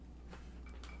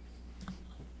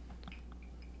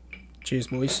Cheers,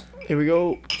 boys. Here we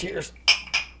go. Cheers.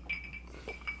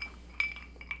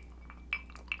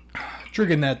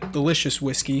 Drinking that delicious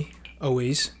whiskey,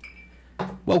 always.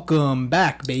 Welcome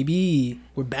back, baby.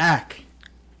 We're back.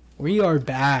 We are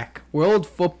back. World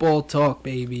Football Talk,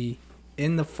 baby.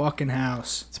 In the fucking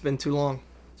house. It's been too long.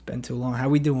 It's been too long. How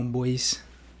we doing, boys?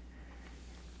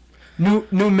 New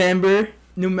member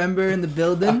in the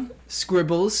building.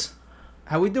 Scribbles.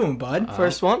 How we doing, bud?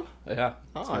 First one? Yeah,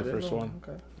 Oh, it's I my didn't first know. one.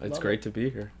 Okay. It's Love great to be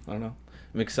here. I don't know.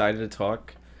 I'm excited to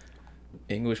talk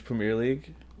English Premier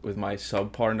League with my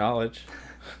subpar knowledge,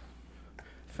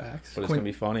 Facts. but it's gonna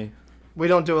be funny. We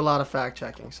don't do a lot of fact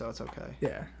checking, so it's okay.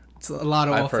 Yeah. It's a lot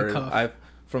of I've off heard the cuff.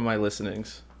 from my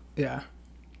listenings. Yeah.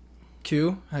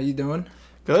 Q, how you doing?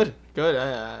 Good.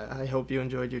 I hope you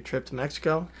enjoyed your trip to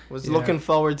Mexico. Was Yeah. looking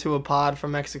forward to a pod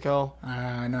from Mexico.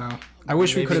 I know. I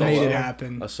wish we Maybe could have made it solo.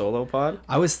 happen. A solo pod?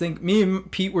 I was thinking, me and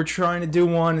Pete were trying to do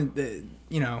one.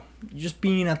 Just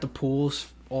being at the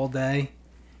pools all day.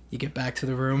 You get back to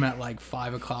the room at like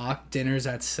 5 o'clock. Dinner's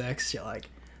at 6. You're like,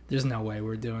 there's no way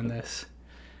we're doing this.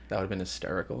 That would have been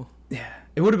hysterical. Yeah,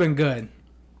 it would have been good.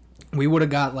 We would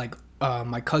have got like,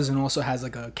 my cousin also has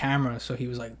like a camera, so he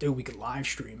was like, dude, we could live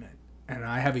stream it. And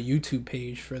I have a YouTube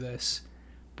page for this,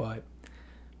 but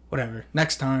whatever.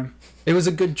 Next time. It was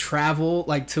a good travel,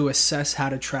 like to assess how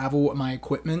to travel with my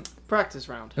equipment. Practice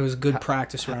round. It was a good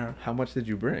practice round. How much did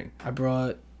you bring? I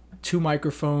brought 2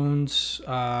 microphones,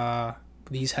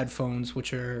 these headphones,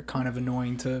 which are kind of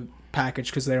annoying to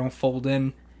package because they don't fold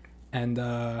in, and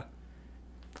a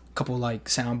couple like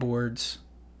soundboards,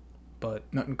 but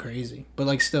nothing crazy. But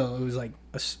like still, it was like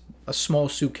a small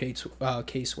suitcase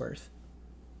case worth.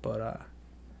 But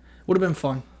would have been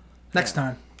fun. Next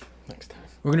time. Next time.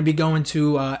 We're going to be going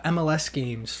to MLS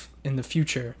games in the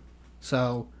future.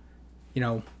 So,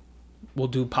 we'll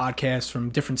do podcasts from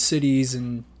different cities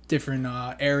and different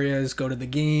areas, go to the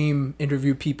game,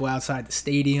 interview people outside the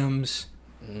stadiums.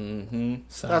 Mm-hmm.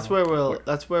 So That's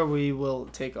where we will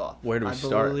take off. Where do we I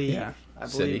start? Believe, Yeah. I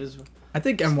City. believe is I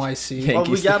think NYC. Well,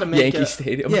 we gotta make Yankee a-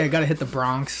 Stadium. Yeah, got to hit the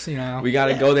Bronx, We got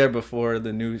to Yeah. go there before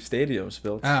the new stadium's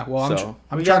built. Ah, well, so,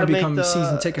 I'm we trying gotta to make become the a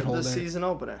season ticket holder. The season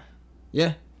opener.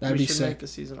 Yeah, that'd we be should sick. make the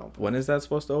season opener. when is that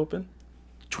supposed to open?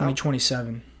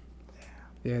 2027.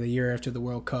 Yeah, the year after the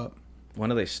World Cup. When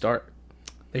do they start?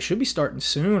 They should be starting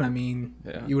soon. I mean,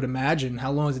 Yeah. you would imagine.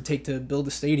 How long does it take to build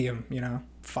a stadium?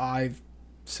 5,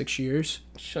 6 years?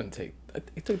 It shouldn't take.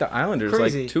 It took the Islanders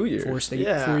Crazy. like 2 years.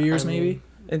 4 years I mean, maybe.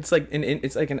 It's like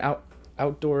it's like an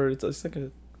outdoor. It's like a.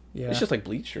 Yeah, It's just like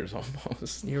bleachers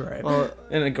almost. you're right. Well,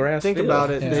 In a grass think field. about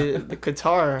it. Yeah. The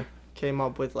Qatar came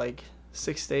up with like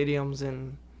 6 stadiums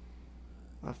in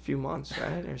a few months,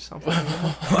 right, or something.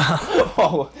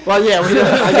 Oh, Well, yeah,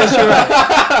 I guess you're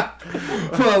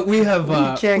right. Well, we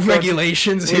have can't go-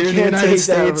 regulations We here in the can't United take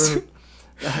that States. route.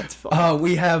 That's fine.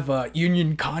 We have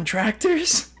union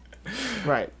contractors.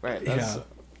 Right. That's Yeah.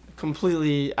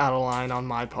 completely out of line on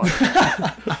my part.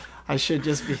 I should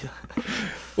just be.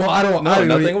 Well, I don't. No, I don't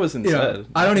nothing even, wasn't you know, said.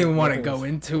 I don't even want to Nothing go was-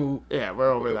 into. Yeah,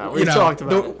 we're over that. You We know, talked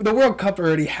about it. the World Cup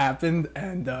already happened,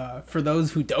 and for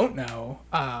those who don't know,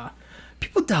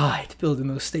 people died building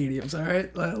those stadiums. All right,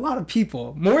 a lot of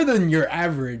people, more than your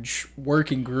average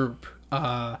working group.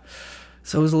 So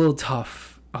it was a little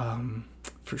tough,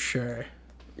 for sure.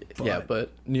 Yeah,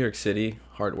 but New York City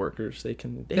hard workers, they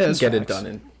can Yeah, get that's it facts.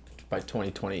 done by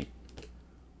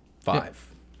 2025.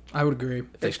 I would agree.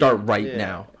 If they start right Yeah.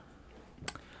 now.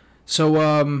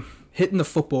 So, hitting the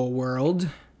football world,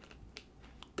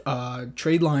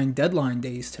 trade line deadline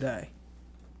days today.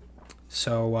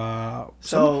 So,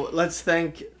 So let's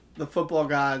thank the football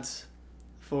gods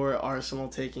for Arsenal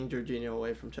taking Jorginho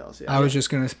away from Chelsea. I was just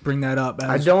gonna bring that up.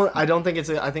 I don't think it's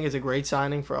a. I think it's a great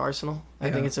signing for Arsenal. I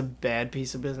Yeah. think it's a bad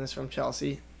piece of business from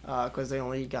Chelsea because they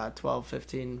only got 12,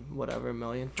 15, whatever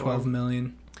million. For 12 him.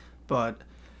 million. But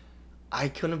I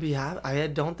couldn't be happy. I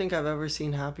don't think I've ever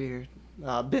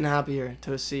been happier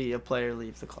to see a player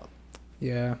leave the club.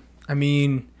 Yeah, I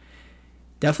mean,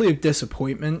 definitely a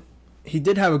disappointment. He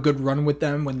did have a good run with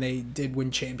them when they did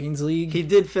win Champions League. He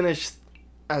did finish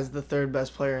as the third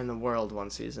best player in the world one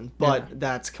season, but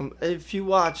if you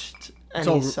watched any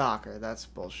all- soccer, that's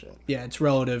bullshit. Yeah, it's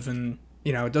relative, and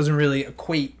it doesn't really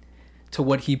equate to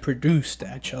what he produced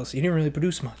at Chelsea. He didn't really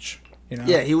produce much.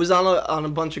 Yeah, he was on a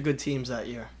bunch of good teams that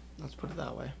year. Let's put it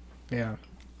that way. Yeah.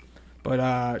 But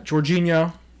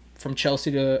Jorginho from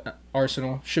Chelsea to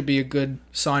Arsenal should be a good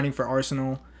signing for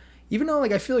Arsenal. Even though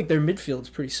I feel like their midfield's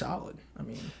pretty solid. I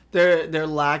mean, They're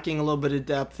lacking a little bit of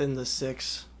depth in the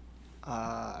six.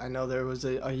 I know there was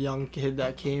a young kid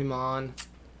that came on,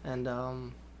 and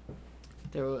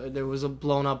there was a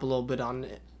blown up a little bit on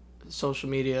social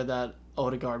media that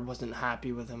Odegaard wasn't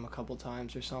happy with him a couple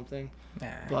times or something. Nah.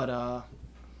 But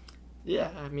yeah,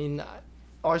 I mean,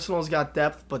 Arsenal's got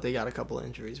depth, but they got a couple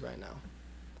injuries right now.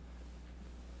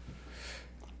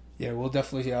 Yeah, we'll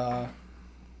definitely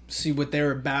see what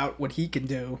they're about, what he can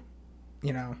do.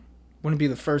 You know, wouldn't be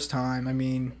the first time. I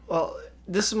mean, Well,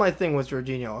 this is my thing with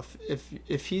Jorginho.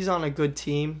 If he's on a good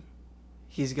team,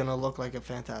 he's gonna look like a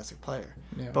fantastic player.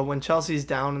 yeah. But when Chelsea's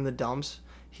down in the dumps,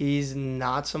 he's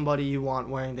not somebody you want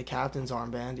wearing the captain's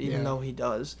armband, even Yeah. though he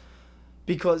does,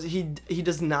 because he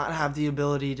does not have the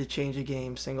ability to change a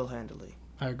game single-handedly.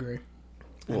 I agree.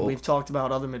 And Well- we've talked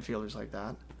about other midfielders like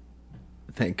that.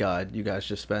 Thank God you guys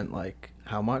just spent like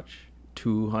how much?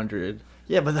 200.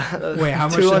 Yeah, but that, Wait, how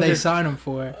much did 200 they sign him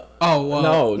for? Oh, well,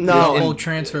 No, the no. whole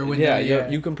transfer window. Yeah, Yeah,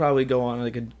 you can probably go on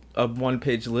like a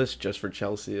one-page list just for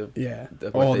Chelsea of yeah.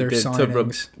 what All they their did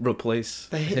signings. to replace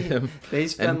They him. they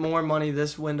spent And- more money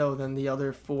this window than the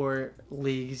other 4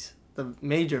 leagues, the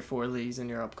major 4 leagues in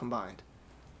Europe combined.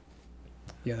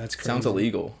 Yeah, that's crazy. Sounds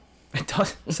illegal. It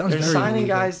does. It sounds They're very signing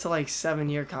illegal. guys to like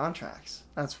 7-year contracts.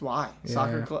 That's why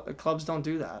Yeah. clubs don't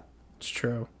do that. It's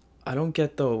true. I don't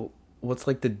get though. What's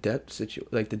like the debt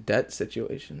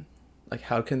situation? Like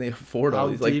how can they afford all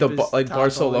How these? Like deep is like Top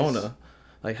Barcelona. Boys?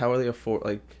 Like how are they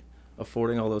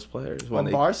affording all those players Well, when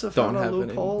they Barca don't found a have any?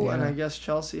 loophole, and Yeah. I guess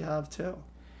Chelsea have too.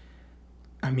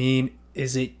 I mean,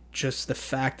 is it just the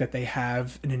fact that they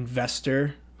have an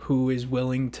investor who is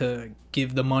willing to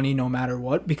give the money no matter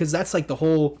what? Because that's like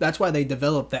that's why they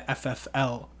developed the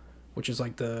FFL, which is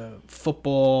like the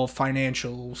football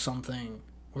financial something.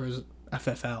 Or is it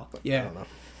FFL? I Yeah. don't know.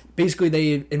 Basically,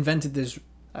 they invented this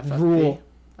FFP, rule.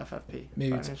 FFP,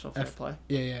 Maybe it's financial fair F- play.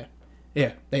 Yeah.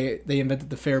 They invented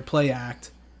the Fair Play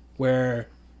Act, where,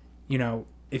 you know,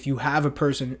 if you have a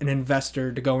person, an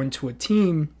investor, to go into a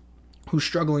team who's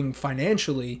struggling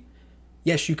financially,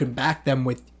 yes, you can back them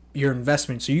with your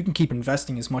investment, so you can keep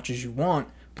investing as much as you want.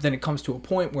 But then it comes to a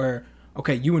point where,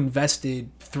 okay, you invested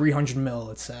 300 mil,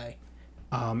 let's say,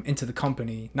 into the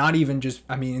company, not even just,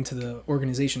 I mean, into the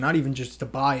organization, not even just to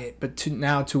buy it, but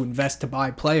to invest to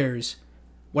buy players.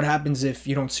 What happens if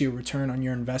you don't see a return on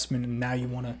your investment and now you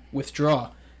want to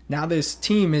withdraw? Now this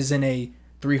team is in a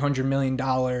 $300 million,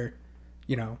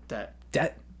 you know,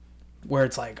 debt, where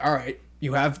it's like, all right,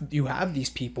 you have these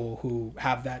people who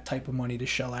have that type of money to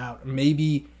shell out.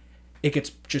 Maybe it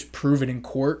gets just proven in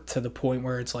court to the point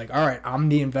where it's like, all right, I'm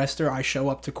the investor. I show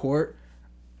up to court.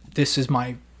 This is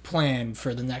my plan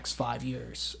for the next 5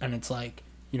 years. And it's like,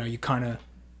 you know, you kind of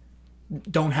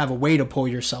don't have a way to pull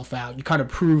yourself out. You kind of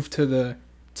prove to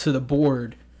the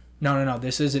board, no,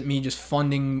 this isn't me just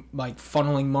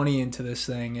funneling money into this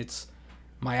thing. It's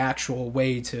my actual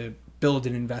way to build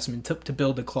an investment, to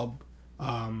build a club,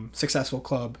 successful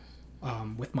club,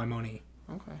 with my money.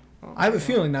 Okay. Well, I have a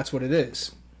feeling that's what it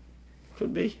is.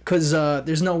 Could be. Because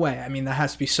there's no way. I mean, that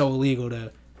has to be so illegal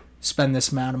to spend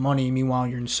this amount of money. Meanwhile,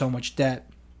 you're in so much debt.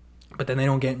 But then they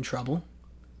don't get in trouble.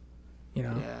 You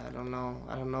know? Yeah, I don't know.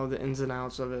 I don't know the ins and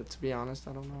outs of it, to be honest.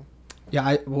 I don't know.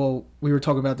 Yeah, well, we were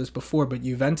talking about this before, but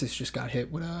Juventus just got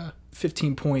hit with a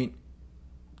 15-point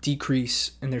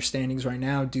decrease in their standings right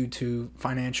now due to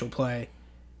financial play,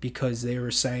 because they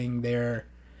were saying they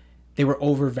were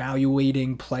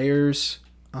overvaluating players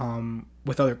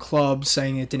with other clubs,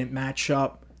 saying it didn't match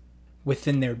up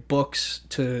within their books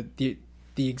to the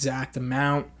exact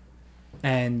amount,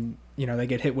 and you know, they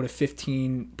get hit with a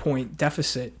 15-point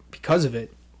deficit because of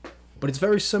it. But it's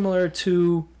very similar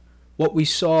to what we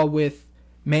saw with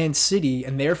Man City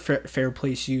and their fair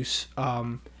place use,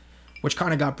 which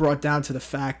kind of got brought down to the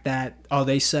fact that,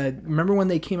 they said, remember when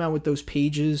they came out with those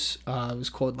pages? It was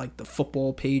called like the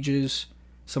football pages.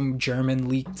 Some German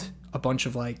leaked a bunch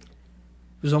of it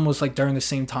was almost like during the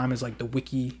same time as like the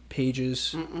wiki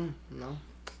pages. No.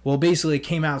 Well, basically it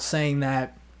came out saying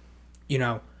that, you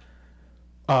know,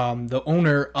 the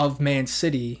owner of Man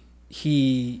City,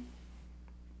 he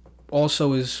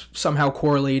also is somehow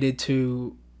correlated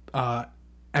to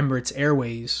Emirates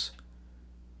Airways,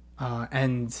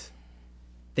 and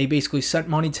they basically sent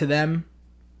money to them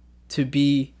to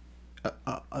be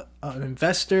an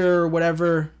investor or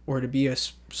whatever, or to be a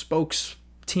spokes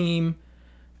team,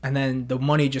 and then the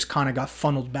money just kind of got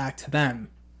funneled back to them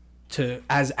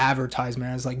as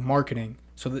advertisement, as like marketing.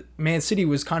 So the Man City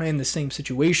was kind of in the same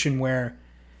situation where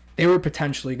they were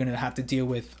potentially going to have to deal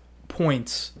with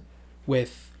points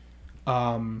with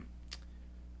not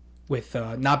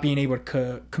being able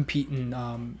to compete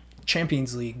in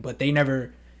Champions League, but it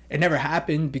never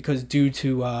happened because due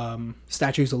to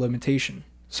statutes of limitation.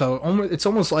 So it's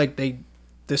almost like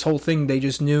this whole thing they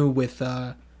just knew with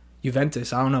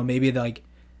Juventus. I don't know, maybe like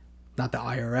not the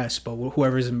IRS, but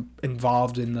whoever's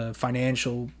involved in the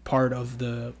financial part of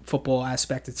the football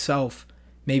aspect itself,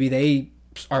 maybe they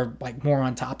are like more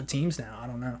on top of teams now. I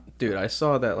don't know. Dude, I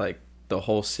saw that like the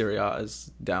whole Serie A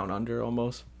is down under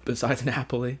almost, besides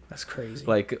Napoli. That's crazy.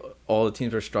 Like all the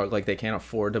teams are struggling. Like they can't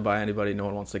afford to buy anybody. No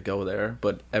one wants to go there.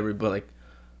 But everybody, like,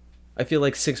 I feel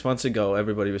like 6 months ago,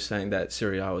 everybody was saying that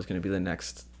Serie A was going to be the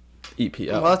next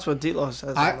EPL. Well, that's what Dilo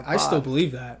says. I still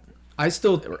believe that.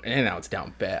 And now it's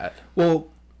down bad. Well,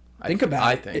 think about it.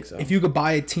 I think so. If you could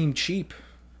buy a team cheap,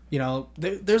 you know,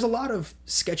 there's a lot of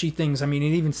sketchy things. I mean,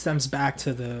 it even stems back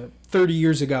to the 30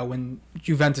 years ago when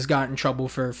Juventus got in trouble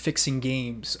for fixing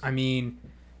games. I mean,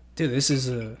 dude, this is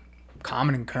a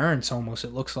common occurrence almost,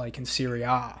 it looks like, in Serie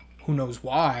A. Who knows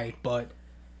why, but,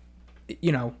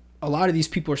 you know, a lot of these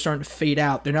people are starting to fade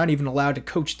out. They're not even allowed to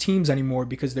coach teams anymore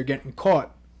because they're getting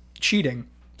caught cheating.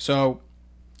 So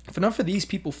if enough of these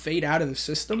people fade out of the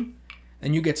system,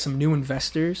 and you get some new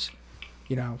investors,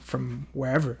 you know, from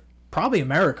wherever, probably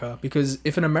America, because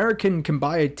if an American can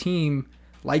buy a team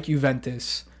like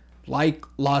Juventus, like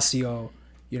Lazio,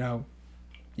 you know,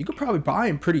 you could probably buy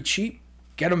them pretty cheap,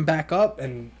 get them back up,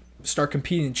 and start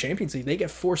competing in Champions League. They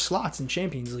get 4 slots in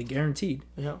Champions League, guaranteed.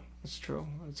 Yeah, that's true.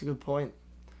 That's a good point.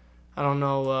 I don't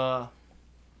know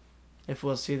if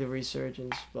we'll see the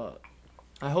resurgence, but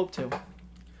I hope to.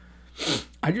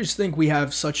 I just think we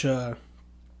have such a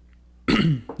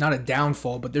not a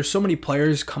downfall, but there's so many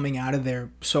players coming out of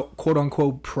their so quote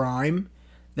unquote prime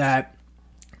that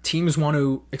teams want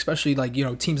to, especially like, you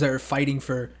know, teams that are fighting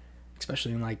for,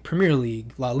 especially in like Premier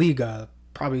League, La Liga,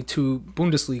 probably 2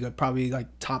 Bundesliga, probably like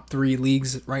top 3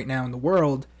 leagues right now in the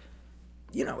world.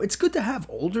 You know, it's good to have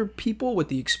older people with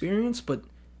the experience, but,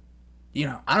 you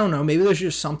know, I don't know, maybe there's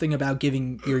just something about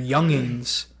giving your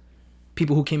youngins,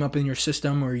 people who came up in your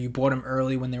system or you bought them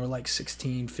early when they were like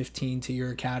 16, 15 to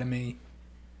your academy.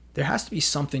 There has to be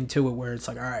something to it where it's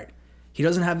like, all right, he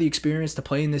doesn't have the experience to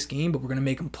play in this game, but we're going to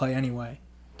make him play anyway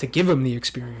to give him the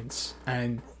experience.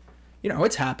 And, you know,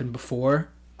 it's happened before.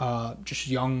 Just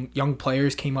young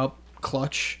players came up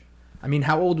clutch. I mean,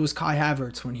 how old was Kai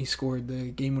Havertz when he scored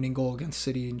the game-winning goal against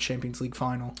City in Champions League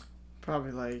final?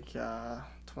 Probably like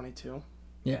 22.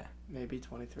 Yeah. Maybe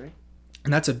 23.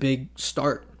 And that's a big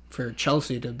start for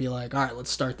Chelsea to be like, all right,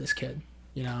 let's start this kid,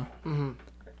 you know?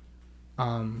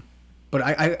 Mm-hmm. But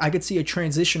I could see a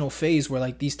transitional phase where,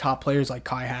 like, these top players like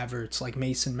Kai Havertz, like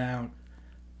Mason Mount,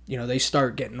 you know, they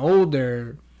start getting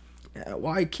older.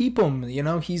 Why keep him? You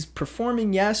know, he's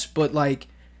performing, yes, but, like,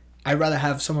 I'd rather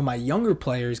have some of my younger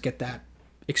players get that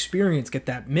experience, get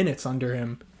that minutes under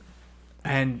him.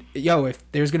 And, yo, if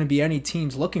there's going to be any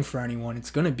teams looking for anyone,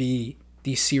 it's going to be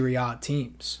these Serie A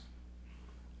teams.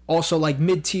 Also, like,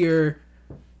 mid-tier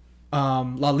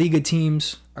La Liga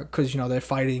teams, because, you know, they're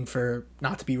fighting for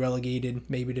not to be relegated,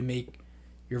 maybe to make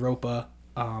Europa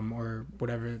or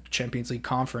whatever Champions League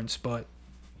conference. But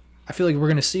I feel like we're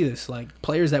going to see this. Like,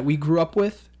 players that we grew up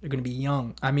with are going to be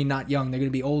young. I mean, not young. They're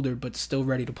going to be older, but still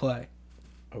ready to play.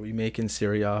 Are we making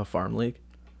Serie A a farm league?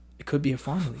 It could be a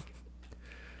farm league.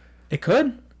 It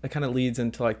could. That kind of leads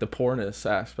into, like, the poorness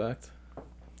aspect.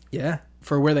 Yeah,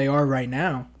 for where they are right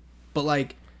now. But,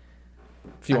 like,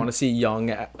 if you want to see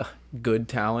young, good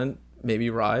talent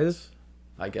maybe rise,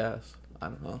 I guess. I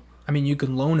don't know. I mean, you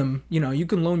can loan them. You know, you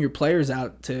can loan your players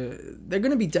out to. They're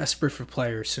going to be desperate for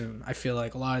players soon. I feel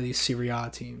like a lot of these Serie A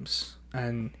teams,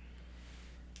 and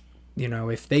you know,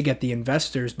 if they get the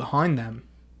investors behind them,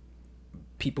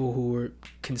 people who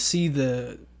can see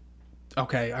the.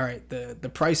 Okay, all right.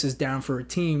 The price is down for a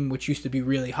team which used to be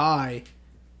really high.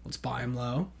 Let's buy them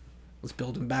low. Let's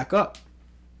build them back up.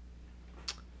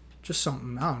 Just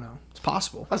something, I don't know. It's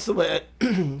possible. That's the way.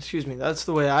 Excuse me. That's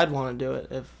the way I'd want to do it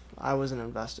if I was an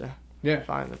investor. Yeah.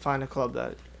 Find a club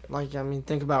that, like, I mean,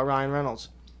 think about Ryan Reynolds.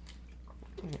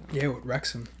 Yeah, with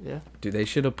Wrexham. Yeah. Dude, they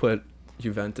should have put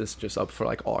Juventus just up for,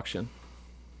 like, auction.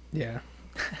 Yeah.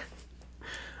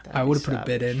 I would have put a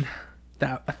bid in.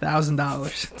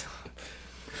 $1,000.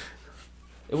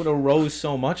 It would have rose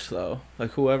so much, though.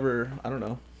 Like, whoever, I don't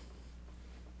know.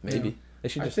 Maybe. Yeah. They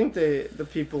should I just... think the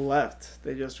people left.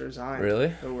 They just resigned. Really?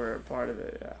 Who were a part of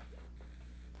it, yeah.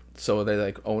 So are they,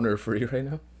 like, owner free right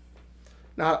now?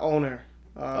 Not owner.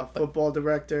 Football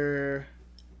director.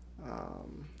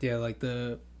 Yeah, like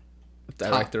the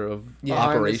Director of Yeah.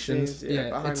 operations. Yeah, Yeah,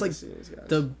 behind it's the like scenes guys.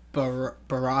 the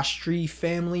Barastri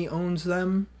family owns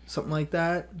them, something like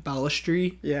that.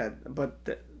 Balastri. Yeah, but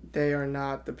they are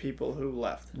not the people who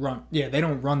left. Yeah, they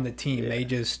don't run the team. Yeah. They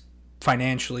just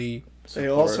financially They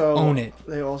also own it.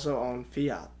 They also own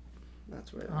Fiat.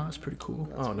 That's where. Oh, that's pretty cool.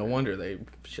 Oh, no wonder they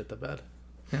shit the bed.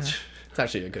 Yeah. It's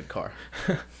actually a good car.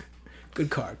 Good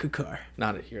car.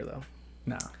 Not it here though.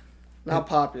 No. Not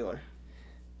popular.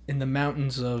 In the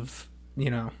mountains of, you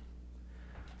know,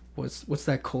 what's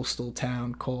that coastal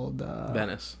town called?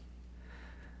 Venice.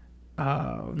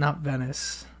 Not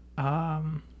Venice.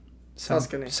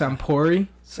 Tuscany. Sampori.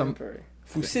 Sampuri.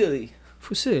 Fusilli.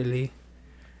 Fusilli.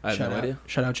 I have no idea.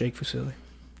 Shout out Jake Fusilli,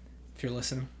 if you're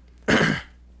listening.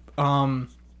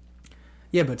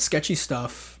 Yeah, but sketchy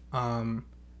stuff. You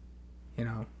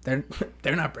know,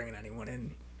 they're not bringing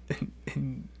anyone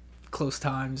in close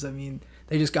times. I mean,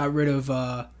 they just got rid of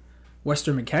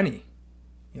Western McKennie.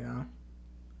 You know.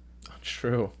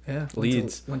 True. Yeah.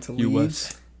 Leeds. Went to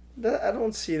US. Leeds. I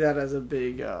don't see that as a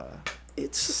big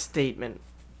statement.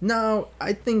 No,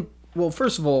 I think. Well,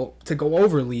 first of all, to go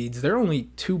over Leeds, they're only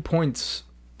 2 points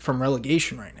from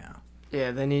relegation right now.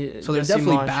 Yeah, they need. So they're Jesse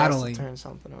definitely Marsch has to battling. turn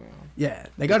something around. Yeah,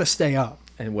 they got to stay up.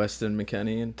 And Weston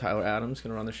McKennie and Tyler Adams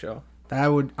gonna run the show.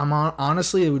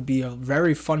 Honestly, it would be a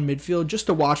very fun midfield just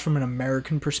to watch from an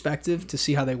American perspective to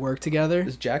see how they work together.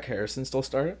 Does Jack Harrison still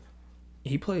start it?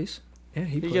 He plays. Yeah,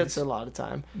 he plays. gets a lot of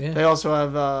time. Yeah. They also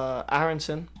have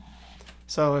Aronson.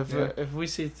 So Yeah. if we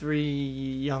see 3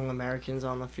 young Americans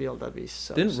on the field, that'd be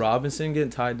so. Didn't sick. Robinson get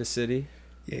tied to City?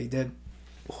 Yeah, he did.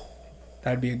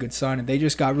 That'd be a good sign. And they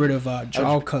just got rid of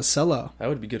Joao Cancelo. That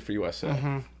would be good for USA.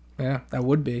 Mm-hmm. Yeah, that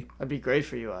would be. That'd be great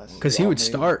for us. Because he would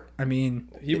start. I mean,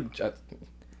 He would.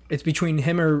 it's between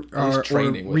him or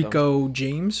training with Rico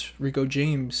James. Rico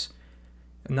James.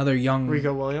 Another young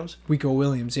Rico Williams. Rico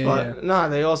Williams. Yeah, But yeah. no,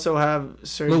 they also have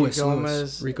Sergio Lewis.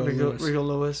 Gomez. Rico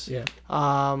Lewis. Yeah.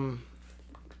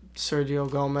 Sergio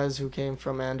Gomez, who came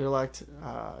from Anderlecht,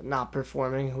 not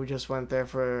performing, who just went there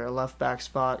for a left back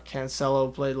spot.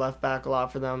 Cancelo played left back a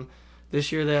lot for them.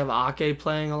 This year they have Ake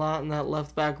playing a lot in that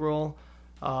left back role.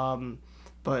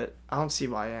 But I don't see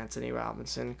why Anthony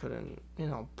Robinson couldn't,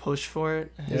 push for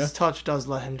it. His touch does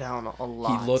let him down a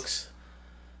lot. He looks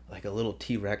like a little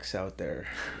T-Rex out there.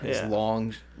 His Yeah.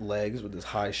 long legs with his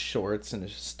high shorts and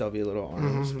his stubby little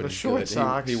arms. Mhm, But the he's short good.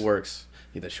 socks. He works.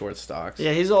 The short stocks.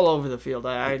 Yeah, he's all over the field.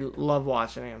 I love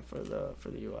watching him for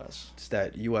the U.S. It's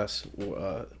that U.S.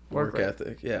 Work rate.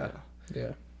 ethic. Yeah.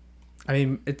 Yeah. I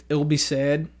mean, it'll be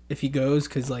sad if he goes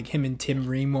because, like, him and Tim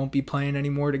Ream won't be playing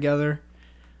anymore together,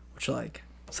 which, like,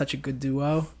 such a good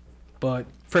duo. But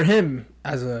for him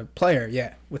as a player,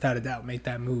 yeah, without a doubt, make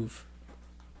that move.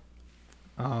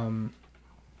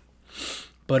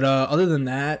 But other than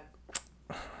that,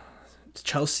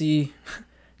 Chelsea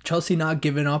not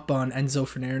giving up on Enzo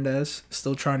Fernandez,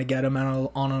 still trying to get him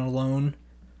on a loan.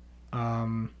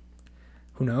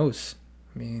 Who knows?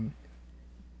 I mean,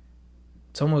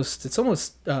 it's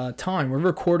almost time. We're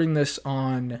recording this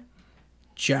on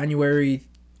January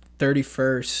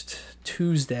 31st,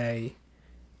 Tuesday.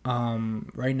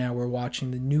 Right now we're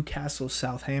watching the Newcastle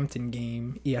Southampton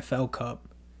game, EFL Cup.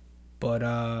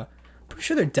 But pretty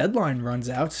sure their deadline runs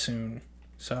out soon.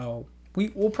 So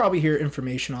we'll probably hear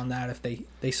information on that if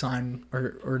they sign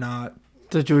or not.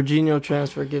 The Jorginho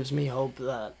transfer gives me hope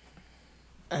that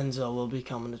Enzo will be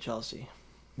coming to Chelsea.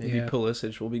 Maybe Yeah.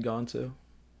 Pulisic will be gone too.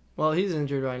 Well, he's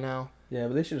injured right now. Yeah,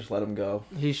 but they should just let him go.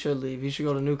 He should leave. He should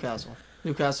go to Newcastle.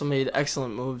 Newcastle made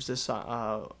excellent moves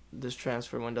this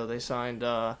transfer window. They signed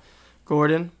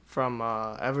Gordon from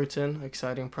Everton,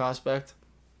 exciting prospect.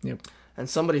 Yep. And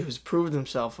somebody who's proved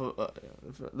himself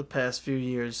the past few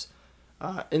years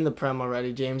in the Prem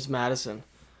already, James Maddison.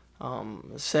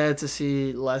 Sad to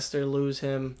see Leicester lose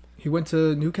him. He went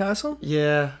to Newcastle?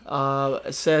 Yeah,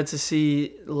 sad to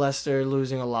see Leicester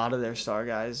losing a lot of their star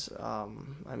guys.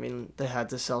 I mean, they had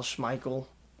to sell Schmeichel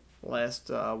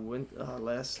last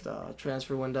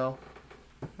transfer window,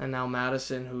 and now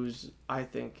Madison, who's I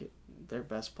think their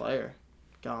best player,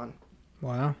 gone.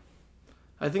 Wow.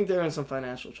 I think they're in some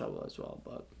financial trouble as well,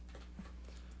 but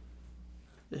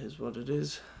it is what it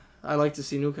is. I like to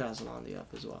see Newcastle on the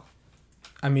up as well.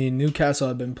 I mean, Newcastle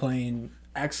have been playing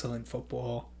excellent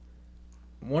football.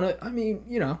 They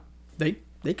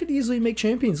could easily make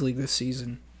Champions League this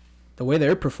season. The way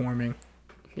they're performing.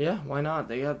 Yeah, why not?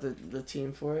 They got the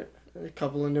team for it. A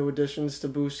couple of new additions to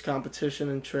boost competition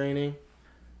and training.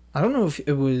 I don't know if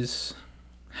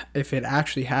it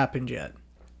actually happened yet.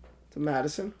 To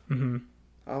Madison? Mm-hmm.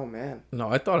 Oh man, No,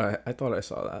 I thought I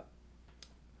saw that.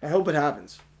 I hope it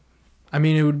happens. I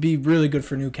mean, it would be really good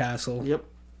for Newcastle. Yep.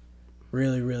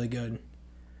 Really, really good.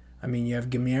 I mean, you have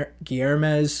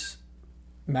Guillermes,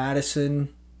 Madison.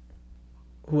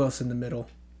 Who else in the middle?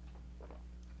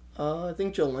 I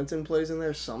think Joe Linton plays in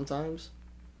there sometimes.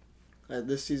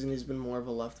 This season he's been more of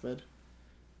a left mid.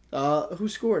 Who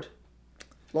scored?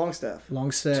 Longstaff.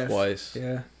 Longstaff. Twice.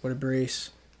 Yeah, what a brace.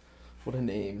 What a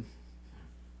name.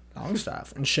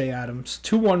 Longstaff and Shea Adams.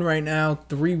 2-1 right now.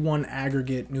 3-1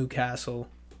 aggregate Newcastle.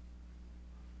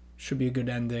 Should be a good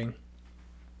ending.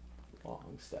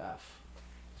 Long staff.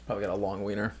 He's probably got a long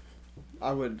wiener.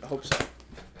 I would hope so.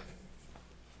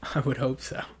 I would hope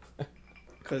so.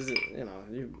 Because,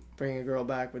 you bring a girl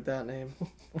back with that name.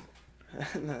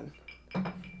 And then...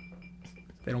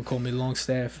 They don't call me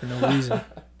Longstaff for no reason.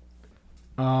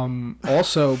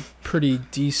 Also, pretty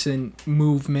decent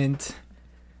movement.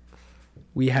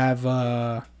 We have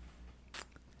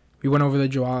we went over the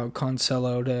Joao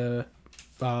Cancelo to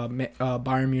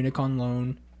Bayern Munich on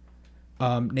loan.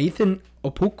 Nathan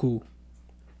Opoku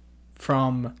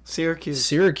from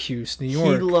Syracuse, New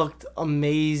York. He looked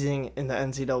amazing in the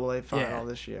NCAA final Yeah.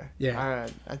 this year. Yeah. All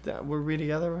right. Were we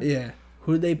together, right? Yeah.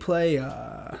 Who did they play?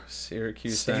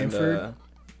 Syracuse Stanford?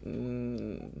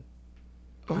 I'm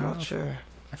not sure.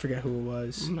 I forget who it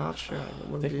was. I'm not sure.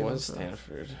 I think it was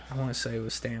Stanford. I want to say it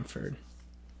was Stanford.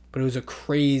 But it was a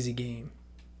crazy game.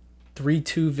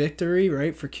 3-2 victory,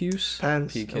 right, for Cuse?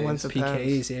 Pens. PKs. It went to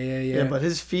Pens. PKs, Yeah, but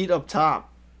his feet up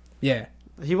top. Yeah.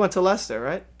 He went to Leicester,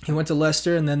 right? He went to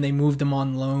Leicester, and then they moved him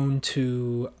on loan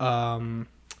to FBM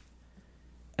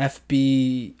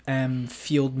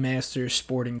Fieldmaster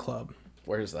Sporting Club.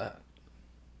 Where's that?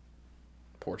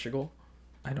 Portugal?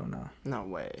 I don't know. No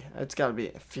way. It's got to be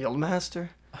Fieldmaster.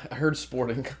 I heard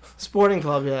Sporting. Sporting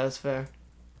Club, yeah, that's fair.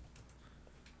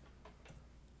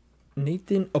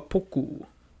 Nathan Opoku.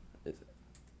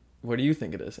 Where do you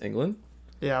think it is? England?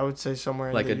 Yeah, I would say somewhere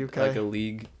in Like the a UK. like a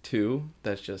League 2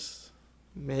 that's just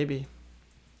Maybe.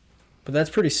 But that's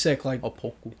pretty sick. Like,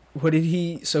 Opoku. what did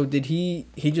he... So did he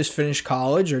just finish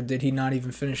college, or did he not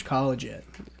even finish college yet?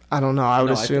 I don't know. I would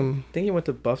No, assume. I think he went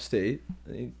to Buff State.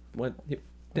 He didn't,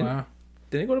 Wow.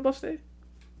 didn't he go to Buff State?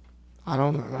 I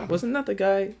don't know. Wasn't that the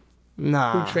guy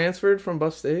Nah. who transferred from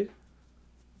Buff State?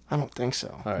 I don't think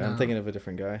so. All right, No. I'm thinking of a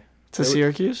different guy. To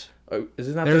Syracuse? Oh, is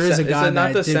it not There the is a guy is it not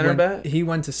that the did center went, back? He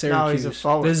went to Syracuse. No, he's a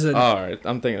forward. This is Oh, all right,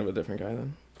 I'm thinking of a different guy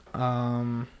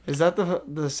then. Is that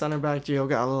the center back Gio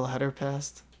got a little header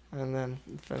past and then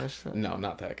finished it? No,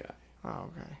 not that guy. Oh,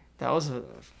 okay. That was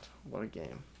what a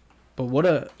game. But what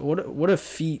a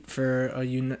feat for a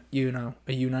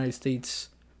United States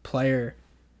player,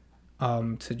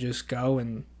 to just go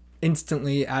and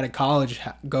instantly out of college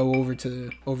go over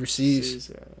to overseas.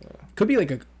 Yeah. Could be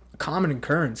like a common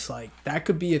occurrence. Like, that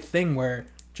could be a thing where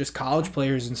just college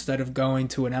players, instead of going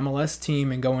to an MLS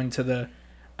team and going to the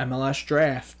MLS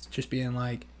draft, just being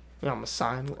like, I'm gonna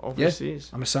sign overseas.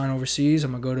 I'm gonna sign overseas.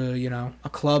 I'm gonna go to a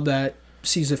club that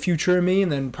sees a future in me,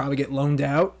 and then probably get loaned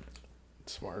out.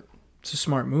 Smart. It's a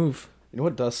smart move. You know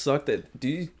what does suck? That do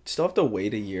you still have to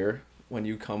wait a year when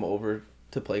you come over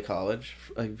to play college?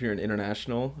 Like if you're an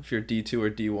international, if you're D2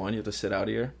 or D1, you have to sit out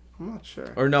a year. I'm not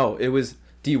sure. Or no, it was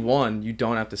D1. You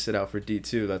don't have to sit out for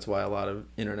D2. That's why a lot of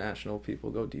international people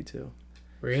go D2.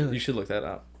 Really? You should look that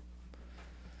up.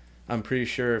 I'm pretty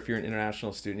sure if you're an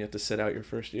international student, you have to sit out your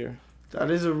first year. That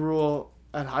is a rule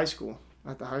at high school.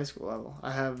 At the high school level,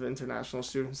 I have international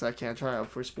students that can't try out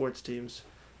for sports teams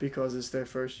because it's their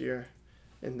first year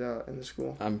in the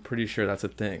school. I'm pretty sure that's a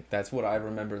thing. That's what I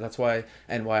remember. That's why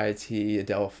NYIT,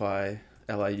 Adelphi,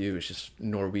 LIU is just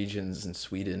Norwegians and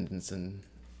Swedes and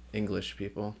English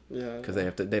people Yeah. because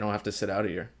they don't have to sit out a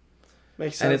year.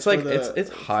 Makes sense. And it's like it's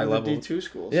high for level the D2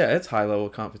 schools. Yeah, it's high level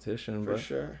competition. for But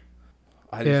sure.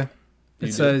 It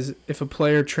You says if a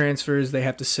player transfers, they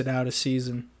have to sit out a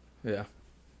season. Yeah,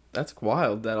 that's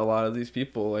wild that a lot of these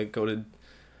people like go to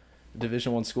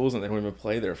Division I schools and they don't even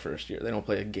play their first year. They don't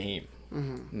play a game,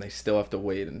 and they still have to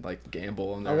wait and like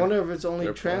gamble. And I wonder if it's only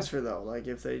their transfer though. Like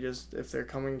if they're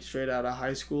coming straight out of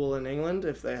high school in England,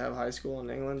 if they have high school in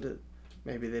England,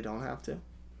 maybe they don't have to.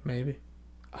 Maybe.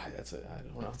 I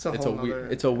don't know. It's a whole nother-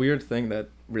 it's a weird thing that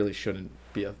really shouldn't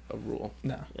be a rule.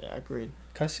 No. Yeah, agreed.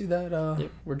 Can I see that?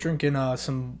 Yep. We're drinking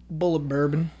some Bullet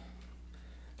Bourbon.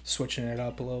 Switching it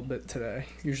up a little bit today.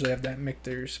 Usually have that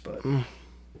Michter's, but... Does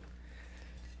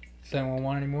anyone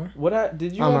want any more?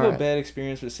 Did you I'm have a alright. bad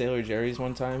experience with Sailor Jerry's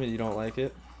one time and you don't like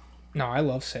it? No, I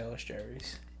love Sailor's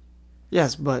Jerry's.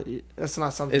 Yes, but that's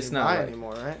not something It's you not buy like-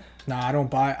 anymore, right? No, I don't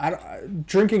buy...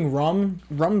 drinking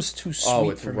rum's too sweet Oh,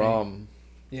 it's for rum. me.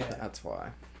 Yeah. That's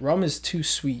why. Rum is too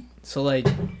sweet. So, like,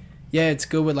 yeah, it's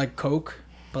good with, like, Coke,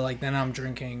 but, like, then I'm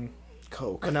drinking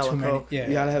Coke. Vanilla too many. Coke. Yeah,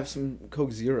 You gotta have some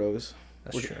Coke Zeros.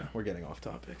 that's true. We're getting off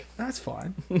topic. That's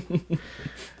fine.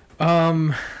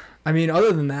 I mean,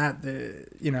 other than that,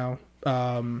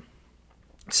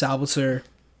 Salvatore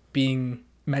being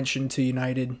mentioned to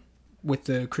United with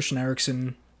the Christian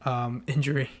Eriksen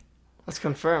injury. That's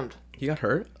confirmed. He got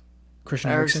hurt?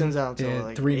 Christian Eriksen's Eriksen, out till yeah,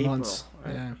 like 3 April, months.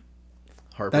 right? Yeah,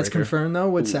 Heartbreaker. That's confirmed though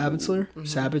with Sabitzer. Mhm.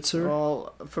 Sabitzer.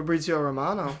 Well, Fabrizio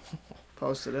Romano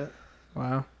posted it.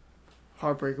 Wow.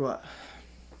 Heartbreak what?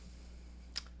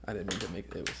 I didn't mean to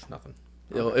make it was nothing.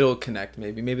 It'll connect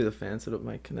maybe. Maybe the fans it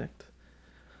might connect.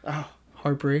 Oh,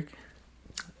 Heartbreak.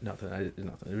 Nothing. I did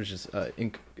nothing. It was just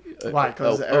why?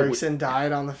 Because Eriksson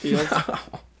died on the field.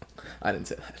 I didn't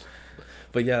say that.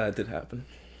 But yeah, that did happen.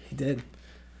 He did.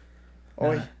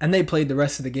 Oh, Nah. And they played the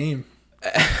rest of the game.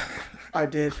 I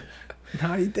did.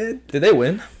 No, he did. Did they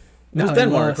win? It was he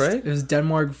Denmark, lost. right? It was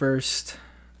Denmark versus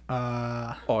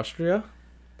Austria.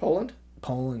 Poland.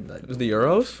 Poland. It was the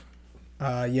Euros.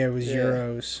 Yeah, it was Yeah.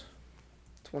 Euros.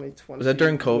 2020. Was that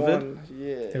during COVID?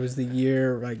 Yeah. It was the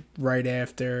year like right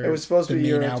after It was supposed to the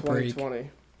be main Euro outbreak. 2020,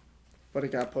 but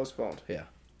it got postponed. Yeah.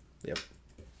 Yep.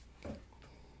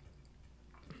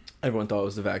 Everyone thought it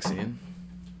was the vaccine.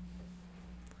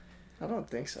 I don't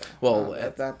think so. Well, Not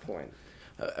at that point.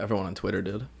 Everyone on Twitter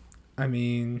did. I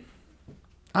mean,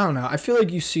 I don't know. I feel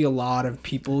like you see a lot of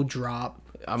people drop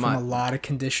I'm from not. a lot of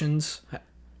conditions.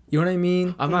 You know what I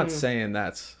mean? I'm not Mhm. saying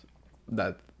that's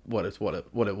what it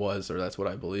was or that's what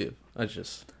I believe. I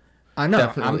just I know.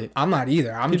 Definitely. I'm not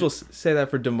either. I'm people just say that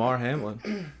for DeMar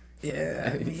Hamlin.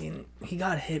 yeah. I mean, he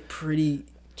got hit pretty.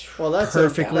 Well, that's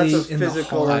perfectly that's a in the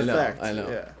physical heart. effect. I know.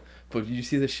 Yeah. But you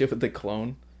see the shit with the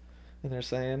clone, and they're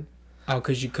saying, Oh,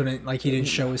 because you couldn't like he didn't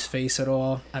show his face at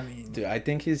all. I mean, dude, I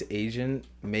think his agent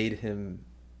made him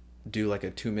do like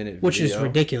a 2-minute video. which is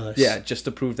ridiculous. Yeah, just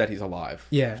to prove that he's alive.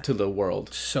 Yeah. To the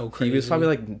world. So crazy. He was probably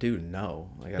like, dude, no,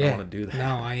 like I don't want to do that.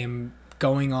 No, I am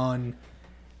going on.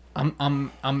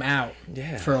 I'm out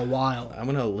Yeah. for a while. I'm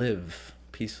gonna live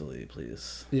peacefully,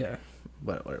 please. Yeah.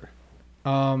 But whatever.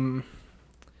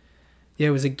 Yeah,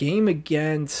 it was a game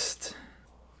against.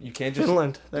 You can't just.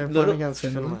 Finland. They're Little- playing against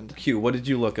Finland? Finland. Q, what did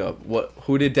you look up?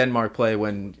 Who did Denmark play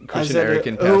when I Christian said,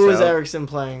 Eriksen passed who was out? Eriksson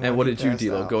playing? And when what he did you passed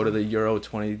do? out? Go to the Euro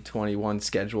 2021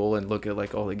 schedule and look at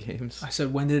like all the games. I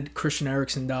said, when did Christian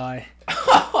Eriksen die?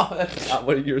 That's not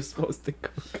what you're supposed to go.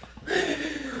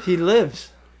 He lives.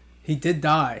 He did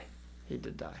die, He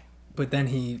did die. but then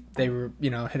they were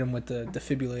hit him with the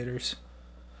defibrillators.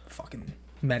 Fucking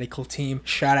medical team.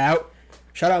 Shout out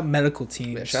medical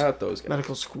teams. Yeah, shout out those guys.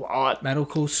 Medical squad.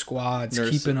 Medical squads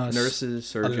keeping us nurses,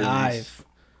 surgeons, alive.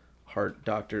 heart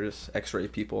doctors, X-ray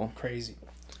people, Crazy.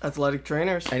 Athletic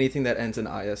trainers. anything that ends in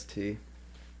IST,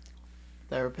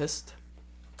 Therapist.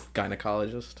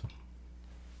 gynecologist.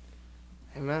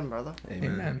 Amen, brother.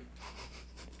 Amen. Amen.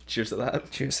 Cheers to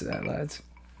that. Cheers to that, lads.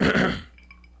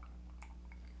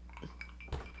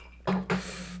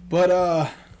 But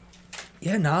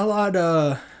yeah, not a lot.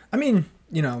 I mean,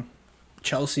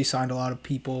 Chelsea signed a lot of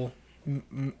people.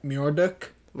 Mudryk,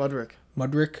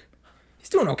 Mudrick. he's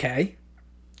doing okay.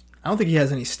 I don't think he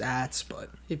has any stats, but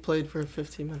He played for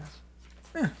 15 minutes.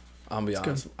 I'll be It's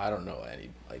honest. I don't know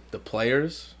any like the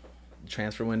players,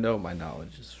 transfer window. My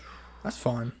knowledge is that's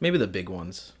fine. maybe the big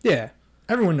ones. Yeah,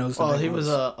 everyone knows. Well, big he was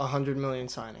ones. a 100 million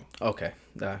signing. Okay.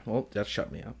 Well, that shut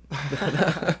me up.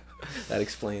 That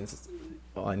explains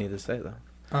all I need to say though.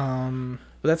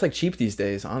 But that's like cheap these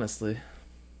days, honestly.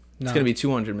 No. It's gonna be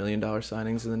 $200 million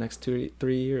signings in the next 3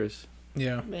 years.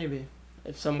 Yeah. Maybe.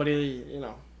 If somebody,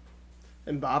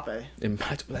 Mbappe. And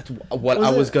that's what I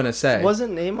was gonna say.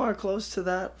 Wasn't Neymar close to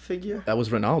that figure? That was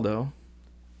Ronaldo,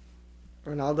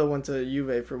 Ronaldo went to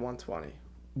Juve for 120.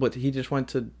 but he just went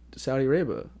to Saudi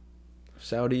Arabia.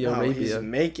 Saudi No, he's Arabia.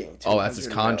 making. Oh, that's his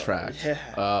 200 contract. Yeah.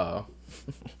 Oh.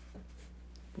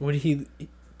 What did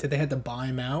they have to buy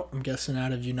him out? I'm guessing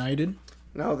out of United.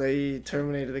 No, they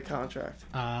terminated the contract.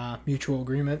 Mutual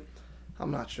agreement.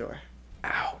 I'm not sure.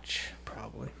 Ouch.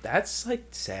 Probably. That's like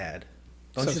sad.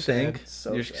 Don't So you think? sad.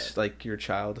 So You're sad. just, like your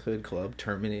childhood club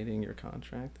terminating your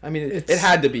contract. I mean, it It's-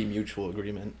 had to be mutual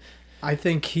agreement. I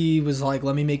think he was like,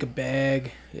 let me make a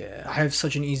bag. I Yeah. have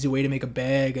such an easy way to make a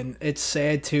bag. And it's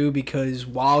sad, too, because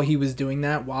while he was doing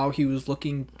that, while he was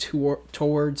looking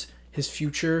towards his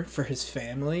future for his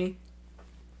family,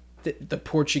 the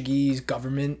Portuguese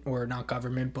government, or not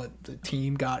government, but the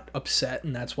team got upset.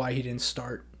 And that's why he didn't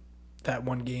start that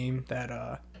one game that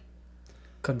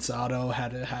Cansado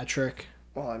had a hat trick.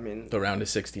 Well, I mean, The round of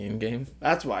 16 game.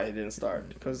 that's why he didn't start,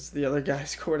 because the other guy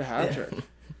scored a hat trick.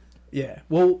 Yeah.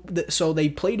 Well, so they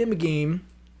played him a game.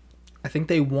 I think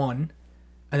they won.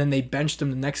 And then they benched him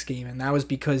the next game. And that was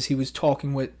because he was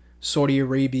talking with Saudi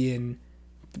Arabian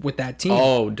with that team.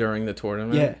 Oh, during the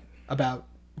tournament? Yeah. About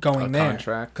going A there.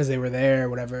 contract? Because they were there,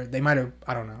 whatever. They might have,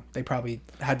 I don't know. They probably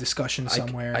had discussions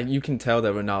somewhere. You can tell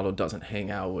that Ronaldo doesn't hang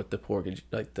out with the Portuguese,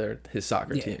 like his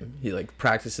soccer Yeah. team. He like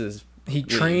practices. he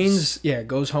leaves. trains,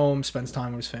 goes home, spends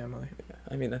time with his family.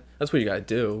 I mean, that's what you gotta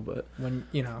do. But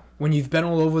when you've been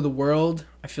all over the world,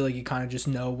 I feel like you kind of just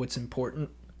know what's important.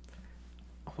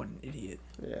 Oh, what an idiot!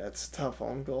 Yeah, it's a tough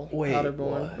own goal. Wait,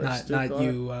 Paderborn what? versus Not Stuttgart.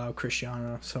 you,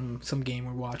 Cristiano. Some game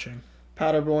we're watching.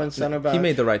 Paderborn center back. he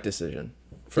made the right decision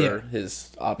for Yeah.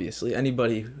 his, obviously.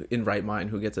 Anybody in right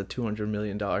mind who gets a $200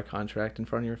 million contract in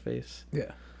front of your face.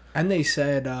 Yeah, and they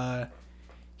said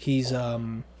he's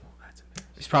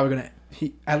probably gonna.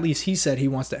 At least he said he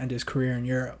wants to end his career in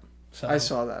Europe. So I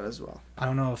saw that as well. I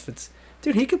don't know if it's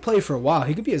dude. He could play for a while.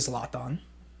 He could be a Zlatan.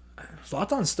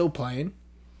 Zlatan's still playing.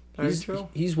 Very true.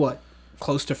 He's what,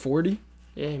 close to 40,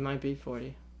 Yeah, he might be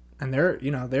 40. and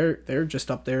they're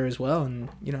just up there as well. And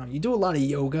you do a lot of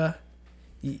yoga,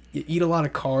 you eat a lot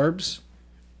of carbs,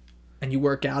 and you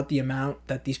work out the amount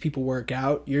that these people work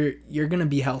out. You're gonna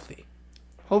be healthy.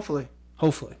 Hopefully.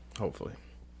 Hopefully, Hopefully.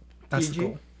 that's GG? the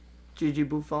goal. Gigi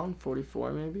Buffon,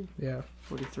 44 maybe, Yeah.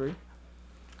 43.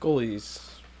 Goalies.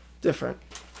 Different.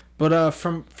 But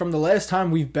from the last time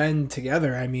we've been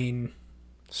together, I mean,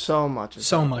 So much.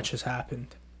 so much has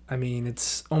happened. I mean,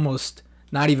 it's almost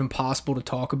not even possible to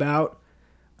talk about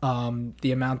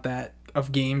the amount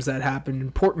of games that happened,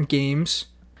 important games.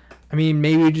 I mean,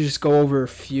 maybe just go over a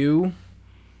few.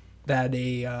 That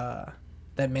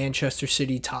Manchester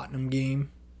City Tottenham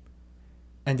game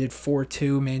ended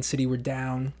 4-2. Man City were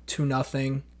down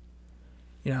 2-0.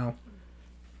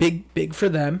 Big for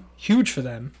them, huge for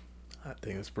them. I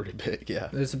think it's pretty big, yeah.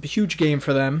 It's a huge game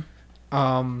for them.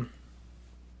 And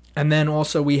then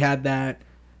also we had that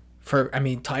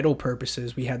title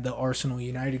purposes, we had the Arsenal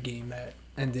United game that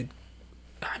ended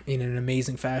in an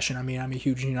amazing fashion. I mean, I'm a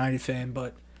huge United fan,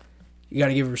 but you got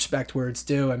to give respect where it's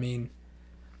due. I mean,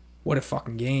 what a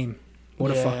fucking game. What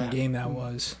a fucking game that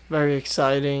was. Very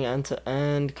exciting, end to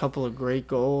end. Couple of great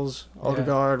goals.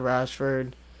 Odegaard,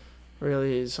 Rashford.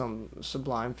 Really some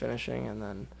sublime finishing, and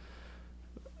then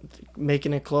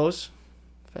making it close.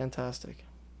 Fantastic.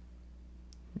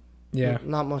 Yeah.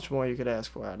 Not much more you could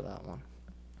ask for out of that one.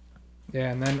 Yeah,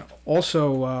 and then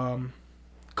also a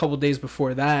couple days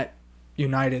before that,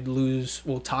 United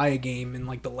tie a game in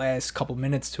like the last couple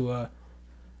minutes to a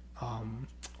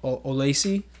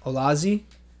Olazi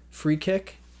free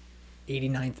kick,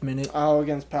 89th minute. Oh,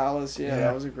 against Palace, yeah, Yeah.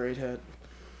 that was a great hit.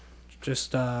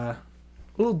 Just a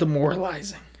little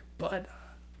demoralizing, but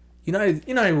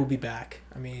United will be back.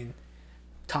 I mean,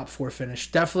 top 4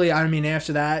 finish. Definitely, I mean,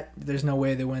 after that, there's no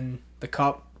way they win the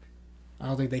cup. I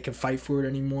don't think they can fight for it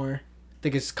anymore. I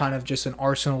think it's kind of just an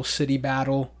Arsenal City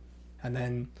battle, and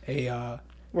then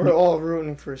We're all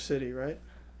rooting for City, right?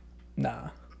 nah.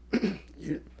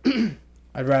 You-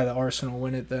 I'd rather Arsenal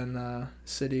win it than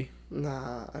City.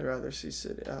 Nah, I'd rather see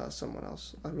City, someone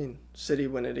else. I mean, City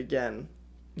win it again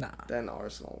Nah. than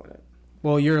Arsenal win it.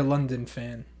 Well, you're a London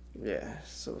fan. Yeah,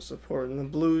 so supporting the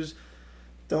Blues.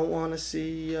 Don't want to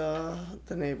see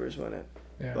the neighbors win it.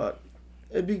 Yeah. But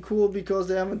it'd be cool because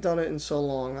they haven't done it in so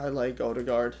long. I like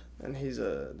Odegaard, and he's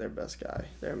their best guy,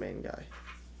 their main guy.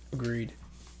 Agreed.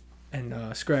 And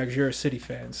Scraggs, you're a City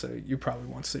fan, so you probably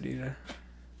want City to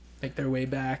make their way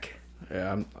back.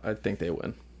 Yeah, I think they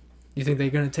win. You think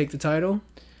they're going to take the title?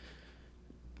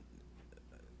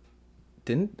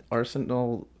 Didn't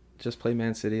Arsenal just play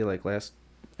Man City like a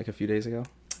few days ago?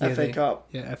 Yeah, FA Cup.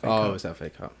 Yeah, FA Oh, Cup. it was FA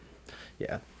Cup.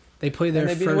 Yeah. They played their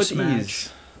And they beat it first with match.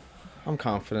 ease. I'm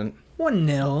confident.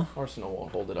 1-0. Arsenal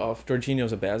won't hold it off.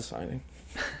 Jorginho's a bad signing.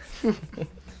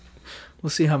 We'll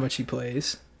see how much he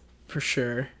plays, for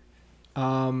sure.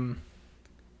 They're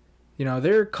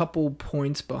a couple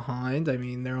points behind. I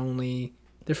mean,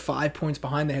 they're 5 points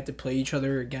behind. They had to play each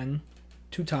other again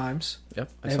 2 times. Yep,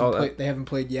 I They saw haven't that. played, they haven't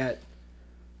played yet.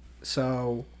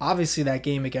 So, obviously, that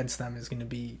game against them is going to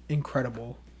be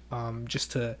incredible.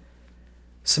 Just to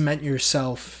cement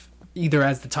yourself either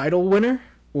as the title winner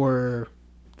or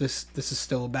this is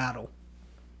still a battle.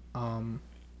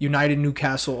 United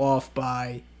Newcastle off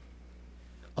by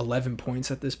 11 points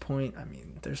at this point. I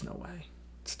mean, there's no way.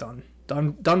 It's done.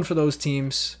 Done for those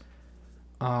teams.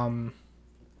 But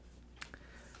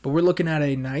we're looking at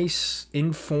a nice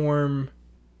inform,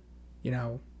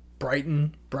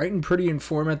 Brighton pretty in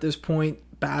form at this point,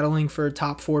 battling for a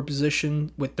top 4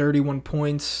 position with 31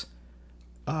 points.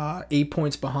 8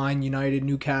 points behind United,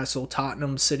 Newcastle,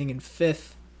 Tottenham sitting in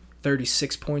 5th,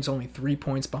 36 points, only 3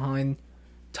 points behind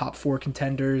top 4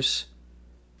 contenders.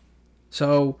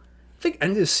 So I think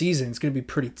end of the season it's gonna be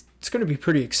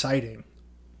pretty exciting.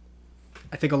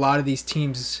 I think a lot of these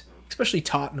teams, especially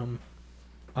Tottenham,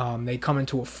 they come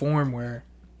into a form where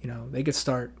they could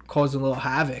start causing a little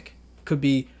havoc. Could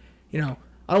be, I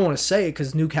don't want to say it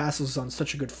because Newcastle's on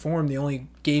such a good form. The only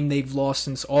game they've lost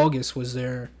since August was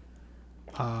their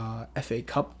FA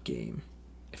Cup game.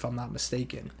 if I'm not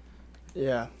mistaken.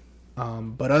 Yeah.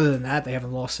 But other than that, they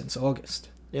haven't lost since August.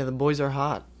 Yeah, the boys are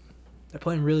hot. They're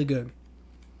playing really good.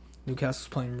 Newcastle's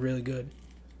playing really good.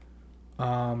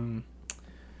 But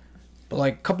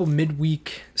like a couple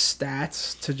midweek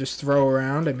stats to just throw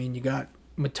around. I mean, you got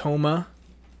Matoma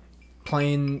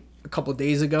playing a couple of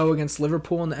days ago against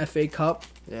Liverpool in the FA Cup.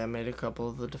 Yeah, made a couple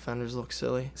of the defenders look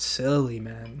silly. Silly,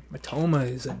 man. Matoma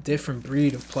is a different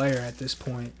breed of player at this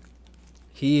point.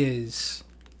 He's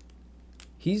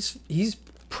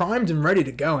primed and ready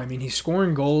to go. I mean, he's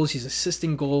scoring goals, he's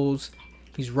assisting goals,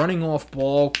 he's running off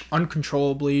ball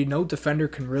uncontrollably. No defender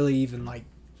can really even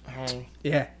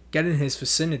get in his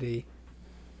vicinity.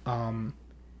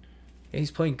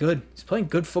 He's playing good. He's playing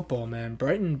good football, man.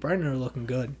 Brighton are looking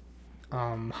good.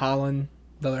 Haaland,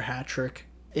 another hat trick.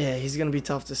 Yeah, he's going to be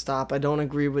tough to stop. I don't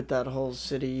agree with that whole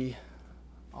City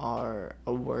are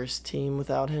a worse team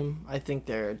without him. I think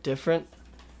they're different.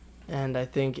 And I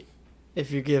think if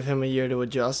you give him a year to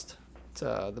adjust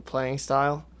to the playing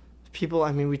style,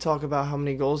 we talk about how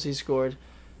many goals he scored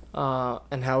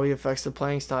and how he affects the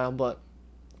playing style, but